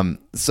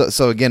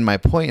 So again, my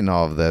point in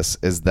all of this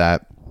is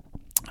that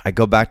I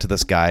go back to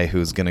this guy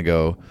who's going to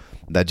go,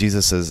 that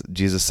Jesus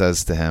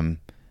says to him,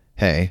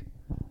 hey,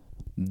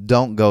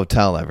 don't go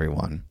tell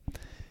everyone.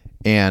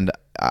 And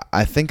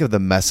I think of the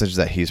message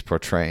that he's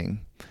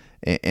portraying.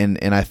 And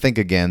I think,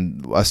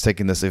 again, us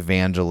taking this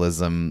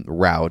evangelism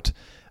route,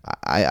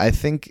 I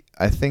think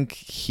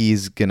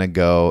he's going to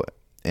go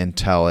and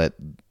tell it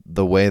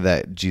the way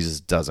that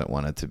Jesus doesn't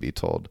want it to be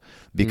told.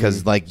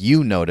 Because like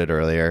you noted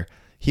earlier,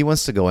 he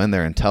wants to go in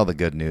there and tell the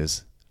good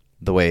news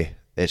the way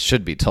it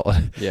should be told.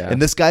 Yeah.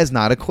 And this guy's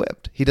not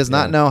equipped. He does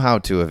not know how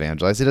to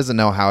evangelize. He doesn't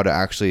know how to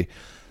actually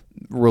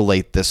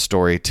relate this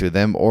story to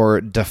them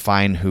or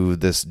define who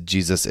this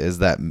Jesus is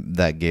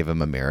that gave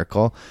him a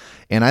miracle.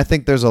 And I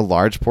think there's a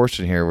large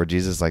portion here where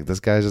Jesus is like, this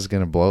guy's just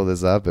going to blow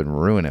this up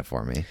and ruin it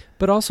for me.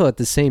 But also at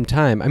the same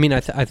time, I mean, I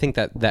think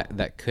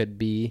that could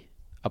be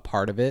a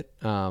part of it.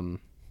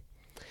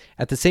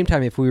 At the same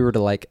time, if we were to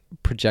like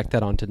project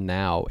that onto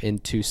now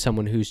into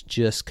someone who's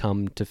just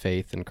come to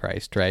faith in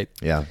Christ, right?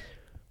 Yeah.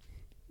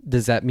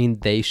 Does that mean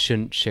they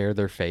shouldn't share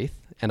their faith?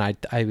 And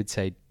I would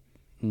say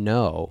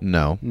no,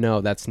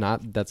 that's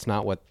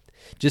not what,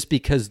 just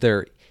because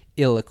they're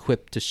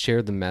ill-equipped to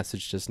share the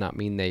message does not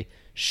mean they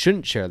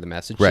shouldn't share the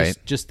message. Right.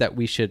 Just that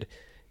we should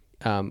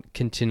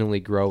continually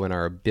grow in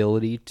our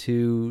ability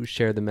to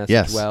share the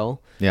message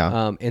well.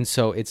 Yeah. And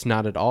so it's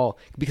not at all,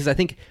 because I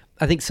think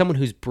someone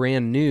who's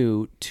brand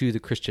new to the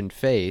Christian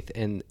faith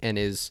and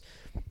is,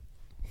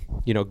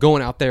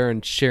 going out there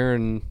and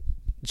sharing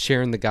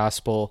the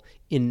gospel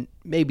in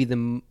maybe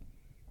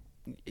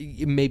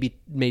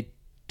may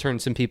turn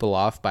some people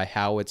off by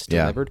how it's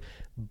delivered.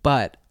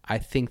 But I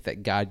think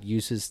that God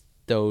uses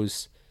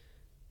those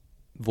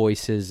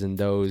voices and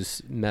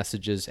those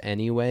messages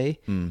anyway.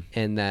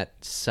 And that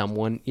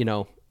someone,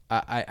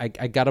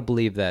 I gotta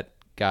believe that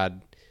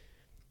God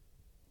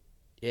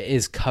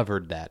is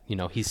covered that,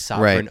 he's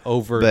sovereign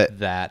over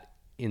that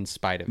in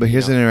spite of it. But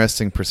here's an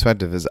interesting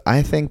perspective is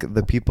I think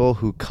the people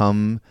who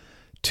come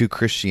to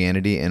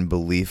Christianity and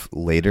belief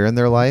later in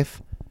their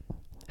life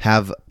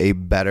have a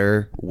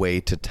better way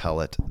to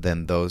tell it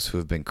than those who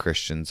have been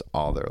Christians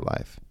all their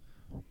life.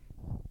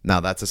 Now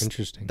that's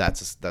interesting.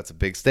 That's a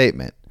big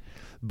statement,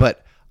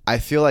 but I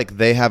feel like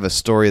they have a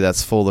story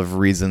that's full of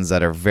reasons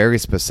that are very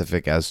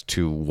specific as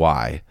to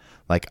why.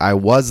 Like, I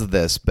was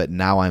this, but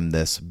now I'm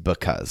this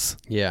because.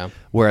 Yeah.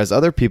 Whereas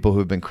other people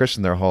who've been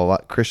Christians their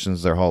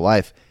whole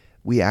life,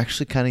 we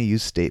actually kind of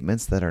use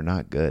statements that are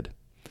not good.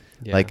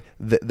 Yeah. Like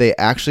they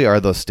actually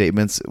are those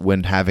statements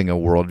when having a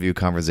worldview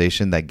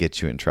conversation that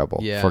gets you in trouble.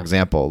 Yeah. For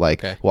example,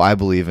 well, I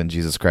believe in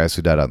Jesus Christ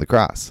who died on the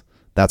cross.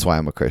 That's why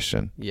I'm a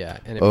Christian. Yeah,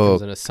 and it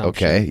becomes an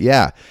assumption. Okay,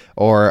 yeah.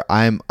 Or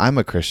I'm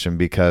a Christian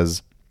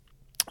because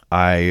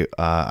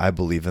I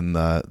believe in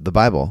the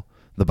Bible.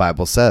 The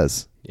Bible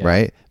says,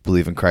 right?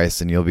 Believe in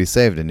Christ and you'll be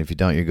saved, and if you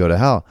don't, you go to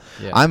hell.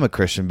 Yeah. I'm a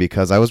Christian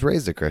because I was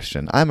raised a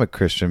Christian. I'm a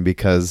Christian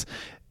because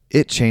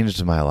it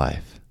changed my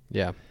life.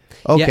 Yeah.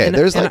 Okay,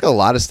 there's a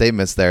lot of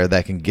statements there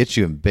that can get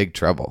you in big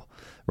trouble.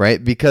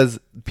 right? Because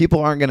people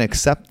aren't going to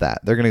accept that.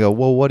 They're going to go,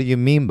 well, what do you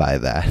mean by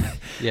that?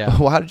 Yeah.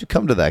 Well, how did you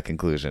come to that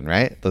conclusion,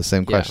 right? Those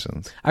same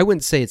questions. I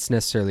wouldn't say it's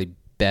necessarily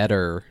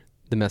better.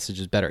 The message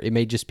is better. It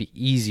may just be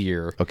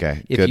easier.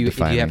 Okay, if good you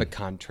defining. have a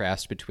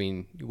contrast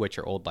between what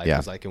your old life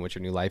was like and what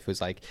your new life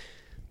was like.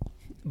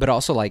 But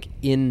also, like,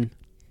 in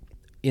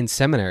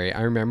seminary,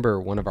 I remember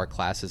one of our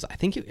classes, I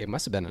think it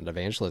must have been an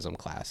evangelism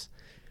class,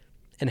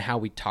 and how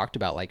we talked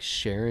about, like,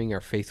 sharing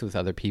our faith with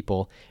other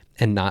people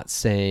and not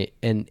say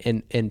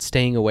and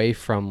staying away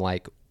from,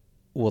 like,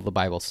 well, the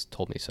Bible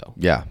told me so.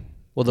 Yeah.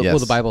 Well,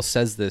 the Bible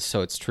says this, so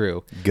it's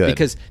true. Good.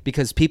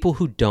 Because people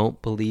who don't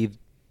believe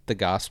the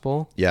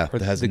gospel,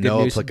 it has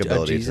no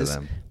applicability to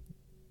them.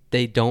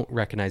 They don't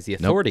recognize the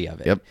authority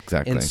of it. Yep,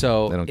 exactly. And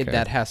so They don't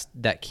care.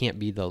 that can't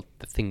be the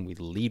thing we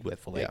lead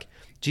with. Like,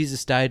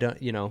 Jesus died,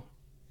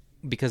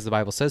 because the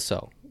Bible says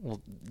so.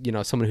 Well,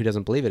 someone who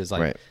doesn't believe it is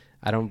like, Right.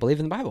 I don't believe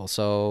in the Bible,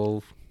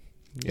 so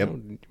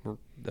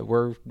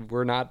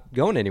we're not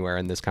going anywhere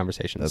in this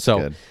conversation. That's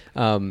so,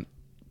 good.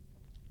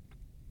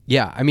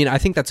 Yeah, I mean, I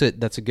think that's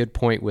a good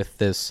point with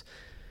this.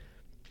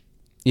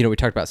 We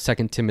talked about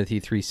 2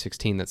 Timothy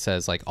 3:16 that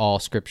says, like, all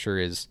Scripture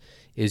is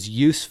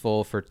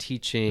useful for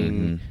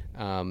teaching,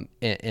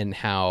 and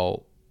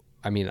how,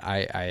 I mean,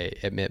 I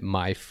admit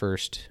my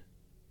first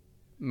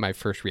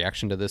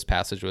reaction to this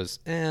passage was,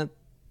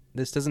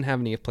 this doesn't have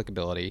any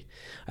applicability.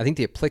 I think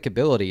the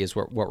applicability is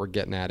what we're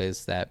getting at,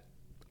 is that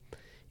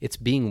it's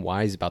being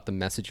wise about the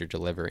message you're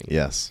delivering.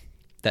 Yes.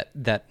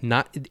 That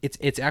not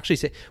it's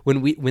actually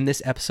when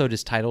this episode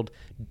is titled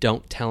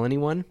 "Don't Tell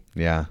Anyone."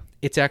 Yeah.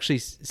 It's actually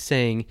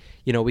saying,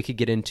 we could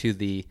get into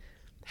the,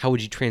 how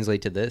would you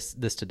translate to this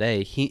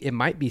today? It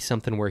might be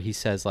something where he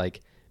says,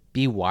 like,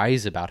 be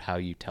wise about how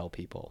you tell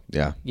people.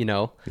 Yeah.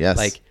 Yes.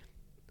 Like,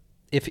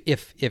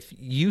 if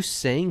you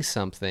saying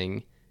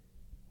something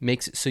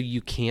makes it so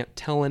you can't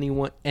tell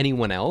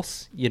anyone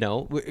else, I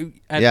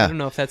don't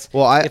know if that's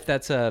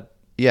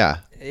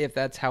if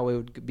that's how it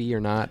would be or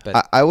not,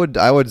 but I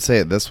would say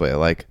it this way,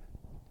 like,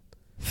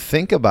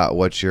 think about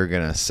what you're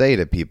gonna say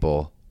to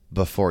people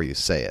before you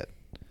say it.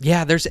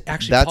 Yeah, there's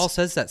actually, Paul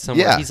says that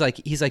somewhere. Yeah.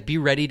 He's like, be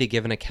ready to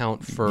give an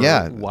account for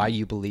why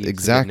you believe.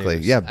 Exactly. The good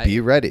news. Yeah, be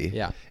ready.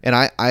 Yeah. And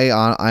I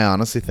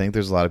honestly think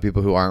there's a lot of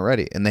people who aren't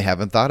ready, and they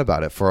haven't thought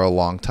about it for a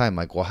long time.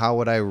 Like, well, how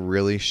would I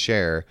really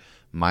share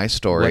my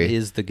story? What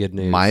is the good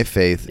news? My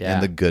faith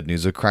and the good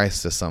news of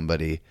Christ to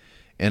somebody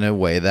in a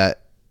way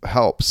that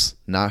helps,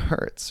 not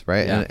hurts,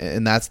 right? Yeah.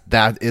 And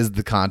that is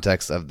the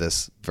context of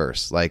this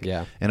verse. Like,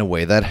 in a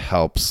way that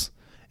helps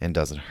and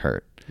doesn't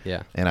hurt.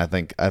 Yeah. And I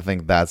think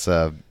that's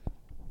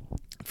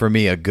for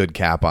me, a good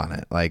cap on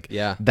it. Like,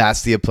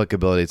 that's the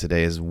applicability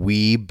today, is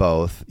we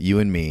both, you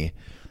and me,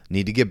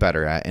 need to get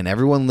better at, and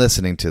everyone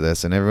listening to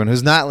this and everyone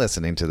who's not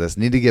listening to this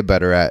need to get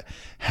better at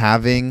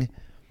having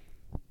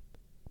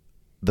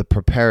the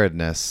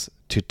preparedness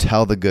to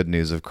tell the good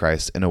news of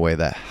Christ in a way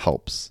that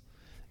helps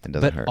and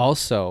doesn't hurt. But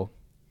also,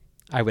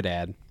 I would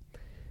add,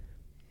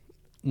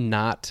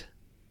 not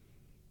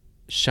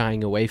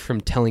shying away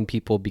from telling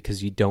people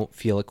because you don't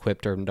feel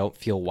equipped or don't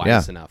feel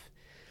wise enough.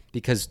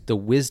 Because the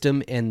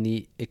wisdom and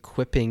the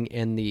equipping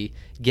and the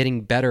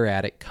getting better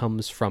at it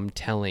comes from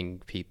telling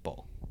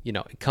people.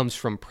 It comes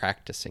from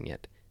practicing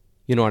it.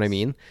 You know what I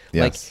mean?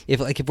 Yes.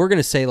 Like if we're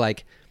gonna say,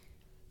 like,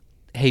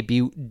 hey,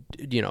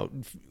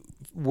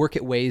 work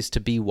at ways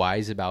to be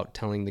wise about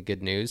telling the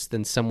good news,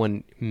 then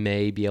someone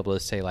may be able to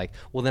say, like,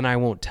 well, then I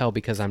won't tell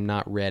because I'm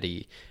not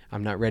ready.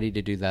 I'm not ready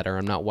to do that, or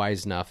I'm not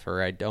wise enough,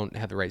 or I don't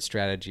have the right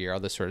strategy, or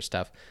all this sort of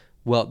stuff.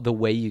 Well, the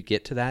way you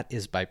get to that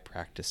is by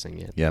practicing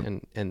it. Yep.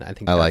 And I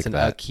think that's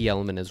a key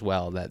element as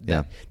well,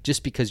 that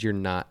just because you're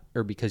not,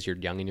 or because you're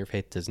young in your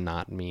faith, does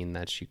not mean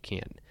that you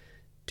can't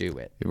do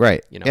it.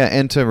 Right. Yeah,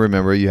 and to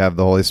remember you have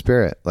the Holy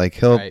Spirit. Like,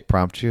 he'll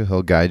prompt you,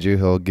 he'll guide you,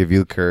 he'll give you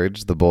the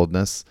courage, the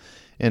boldness,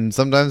 and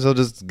sometimes he'll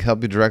just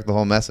help you direct the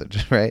whole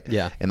message, right?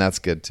 Yeah. And that's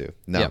good too.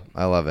 No,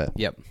 I love it.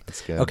 Yep.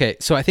 That's good. Okay,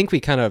 so I think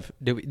we kind of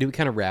do we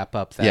kind of wrap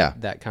up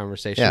that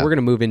conversation. Yeah. We're going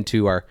to move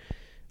into our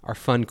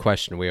fun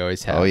question we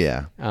always have. Oh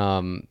yeah.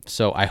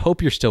 So I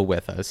hope you're still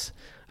with us.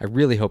 I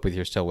really hope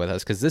you're still with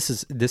us, because this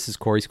is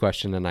Cory's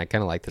question, and I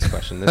kind of like this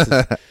question. This is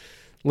a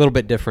little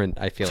bit different,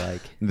 I feel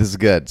like. This is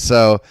good.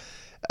 So,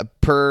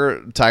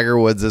 per Tiger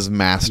Woods'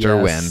 master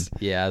win,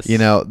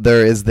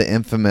 there is the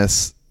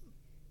infamous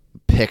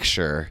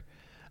picture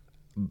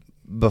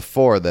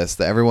before this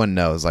that everyone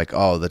knows, like,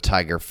 oh, the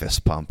Tiger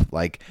fist pump.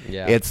 Like,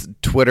 it's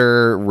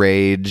Twitter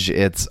rage.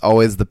 It's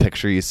always the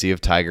picture you see of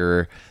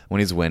Tiger when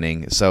he's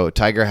winning. So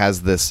Tiger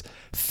has this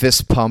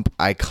fist pump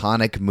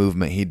iconic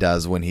movement he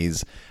does when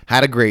he's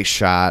had a great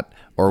shot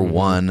or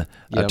won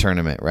a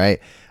tournament, right?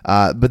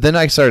 But then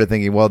I started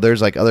thinking, well,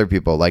 there's like other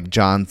people, like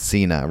John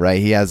Cena, right?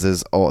 He has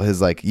his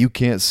like, you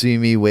can't see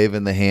me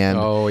waving the hand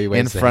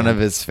in front of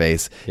his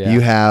face. Yeah. You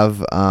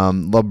have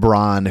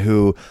LeBron,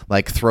 who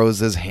like throws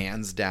his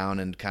hands down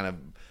and kind of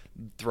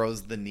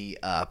throws the knee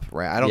up,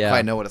 right? I don't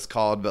quite know what it's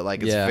called, but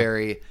like it's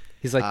very...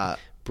 He's like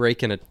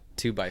breaking a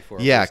 2x4.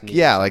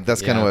 Yeah, like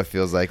that's kind of what it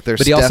feels like. But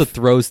he also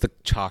throws the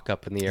chalk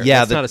up in the air.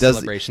 Yeah, that's not a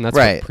celebration. That's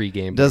right.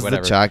 Pregame. Does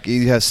whatever. the chalk?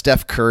 You have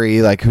Steph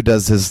Curry, like who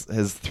does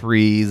his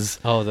threes.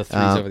 Oh, the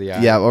threes over the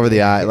eye. Yeah, over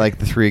the eye, like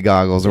the 3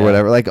 goggles or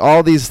whatever. Like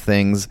all these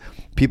things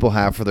people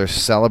have for their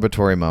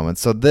celebratory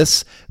moments. So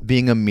this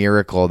being a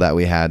miracle that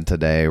we had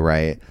today,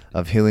 right,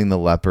 of healing the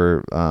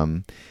leper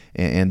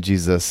and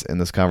Jesus in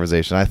this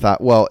conversation, I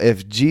thought, well,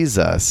 if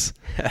Jesus,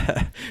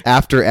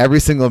 after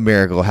every single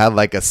miracle, had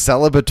like a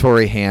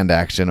celebratory hand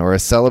action or a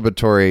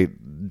celebratory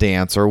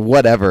dance or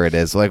whatever it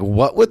is, like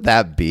what would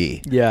that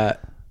be? Yeah.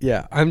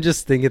 I'm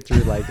just thinking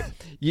through like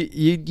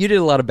you did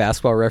a lot of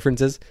basketball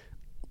references.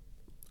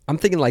 I'm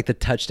thinking like the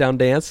touchdown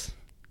dance.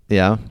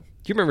 Yeah. Do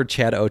you remember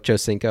Chad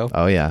Ochocinco?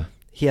 Oh yeah.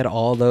 He had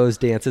all those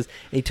dances.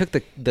 And he took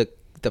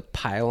the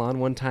pylon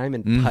one time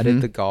and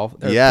putted the golf.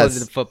 Or yes.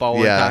 putted the football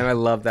one time. I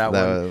love that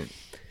one.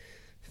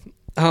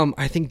 Was...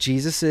 I think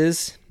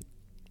Jesus'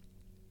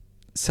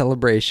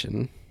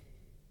 celebration.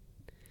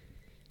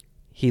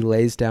 He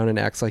lays down and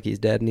acts like he's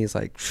dead, and he's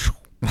like,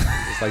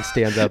 just like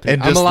stands up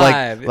and I'm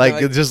alive. Like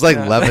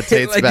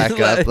levitates back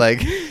up. Like,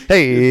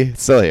 hey,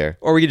 still here.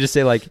 Or we could just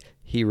say like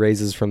he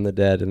raises from the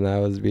dead, and that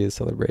would be a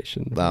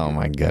celebration. Oh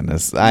my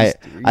goodness! I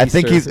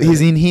think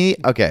he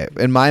okay.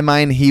 In my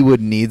mind, he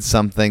would need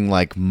something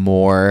like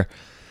more.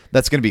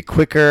 That's going to be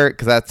quicker,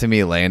 because that to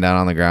me, laying down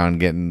on the ground,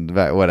 getting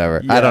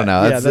whatever. Yeah, I don't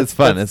know. It's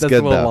fun. It's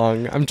good though.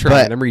 Long. I'm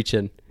trying. I'm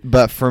reaching.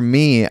 But for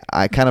me,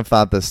 I kind of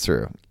thought this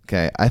through.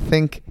 Okay, I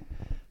think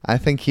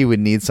he would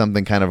need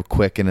something kind of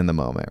quick and in the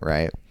moment,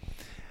 right?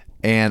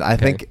 And I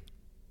think,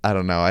 I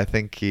don't know. I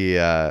think he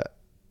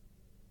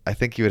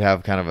would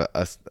have kind of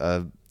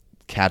a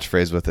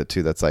catchphrase with it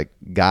too. That's like,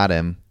 got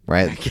him.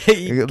 Right?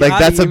 Like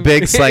that's a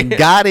big slang.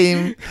 Got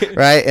him.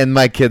 Right? And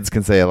my kids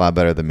can say it a lot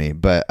better than me.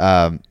 But,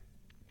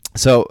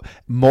 so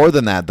more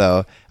than that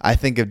though, I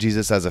think of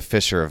Jesus as a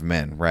fisher of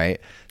men, right?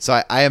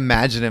 So I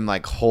imagine him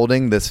like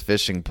holding this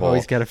fishing pole. Oh,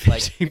 he's got a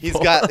fishing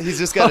pole. He's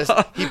just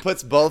got he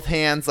puts both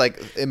hands,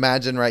 like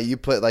imagine, right? You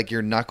put like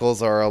your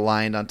knuckles are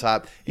aligned on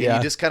top, and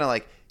you just kind of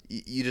like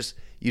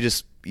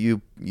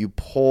you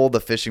pull the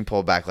fishing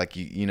pole back, like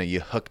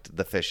you hooked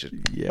the fish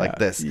like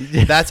this.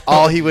 That's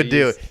all he would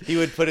do. He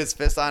would put his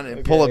fist on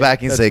and pull it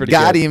back and say,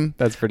 got him.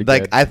 That's pretty good.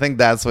 Like, I think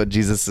that's what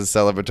Jesus is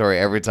celebratory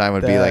every time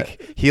would be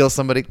like, heal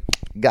somebody,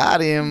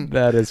 got him.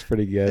 That is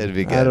pretty good. It'd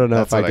be good. I don't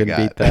know if I can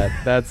beat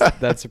that.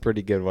 That's a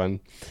pretty good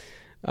one.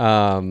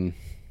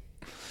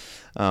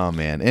 Oh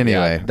man.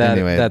 Anyway,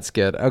 that's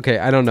good. Okay,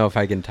 I don't know if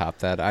I can top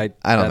that. I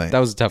don't think that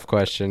was a tough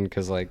question,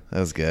 because like that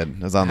was good.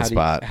 It was on the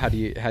spot. How do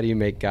you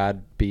make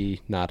God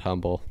be not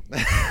humble?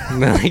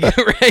 Like,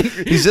 right?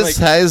 He's just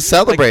he's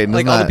celebrating.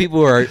 Like all the people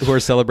who are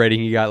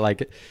celebrating. You got like,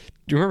 do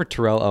you remember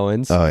Terrell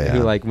Owens? Oh yeah. Who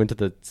like went to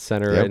the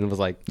center and was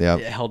like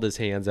held his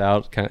hands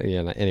out. Kind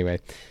of, Anyway,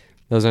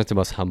 those aren't the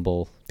most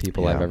humble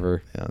people I've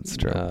ever that's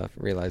true.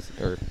 Realized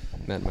or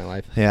met in my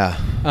life. Yeah.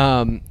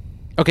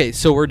 Okay,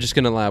 so we're just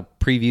going to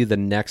preview the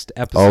next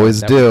episode. Always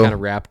that do. Kind of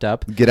wrapped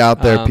up. Get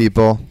out there,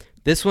 people.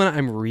 This one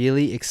I'm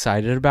really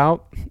excited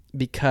about,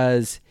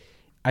 because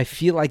I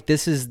feel like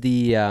this is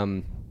the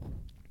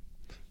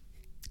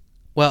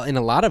well, in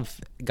a lot of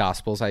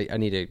Gospels, I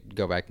need to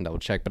go back and double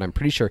check, but I'm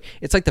pretty sure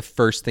it's like the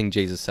first thing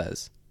Jesus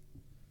says.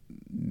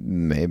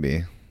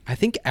 Maybe. I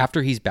think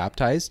after he's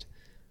baptized,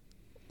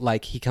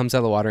 like he comes out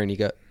of the water and he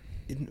goes,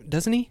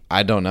 doesn't he?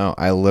 I don't know.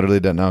 I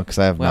literally don't know, because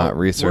I have not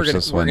researched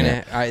this one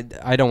yet.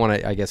 I don't want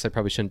to. I guess I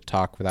probably shouldn't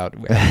talk without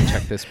having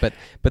check this. But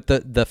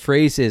the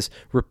phrase is,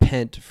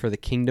 repent, for the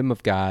kingdom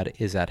of God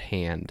is at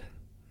hand.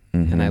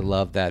 Mm-hmm. And I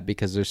love that,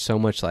 because there's so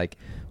much like,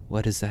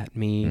 what does that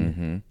mean?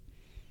 Mm-hmm.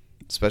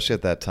 Especially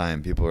at that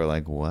time, people were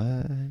like,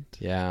 what?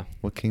 Yeah.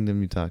 What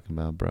kingdom you talking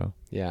about, bro?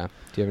 Yeah.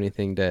 Do you have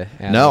anything to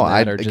add? No,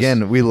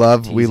 we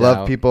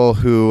love people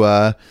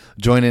who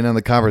join in on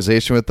the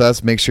conversation with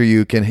us. Make sure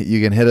you can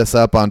hit us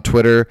up on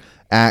Twitter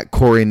at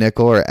Cory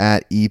Nickel or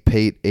at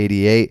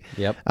ePate88.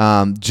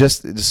 Yep.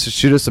 Just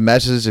shoot us a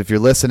message if you're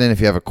listening. If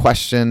you have a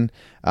question,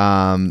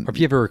 or if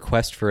you have a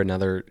request for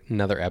another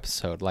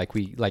episode, like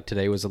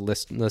today was a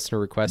listener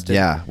requested.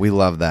 Yeah, we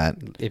love that.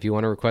 If you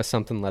want to request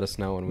something, let us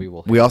know and we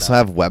will. We also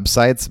have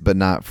websites, but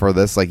not for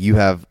this. Like you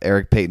have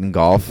Eric Payton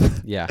Golf.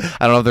 Yeah.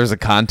 I don't know if there's a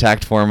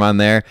contact form on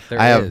there.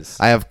 There is.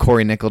 I have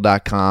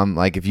CoryNickel.com.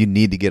 Like if you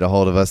need to get a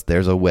hold of us,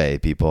 there's a way,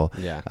 people.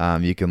 Yeah.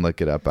 You can look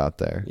it up out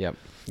there. Yep.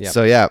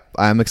 So yeah,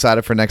 I'm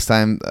excited for next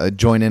time.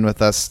 Join in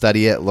with us,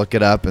 study it, look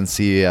it up, and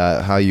see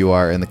how you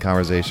are in the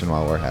conversation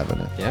while we're having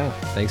it. Yeah.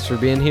 Thanks for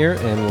being here,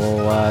 and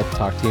we'll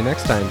talk to you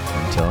next time.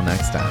 Until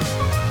next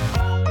time.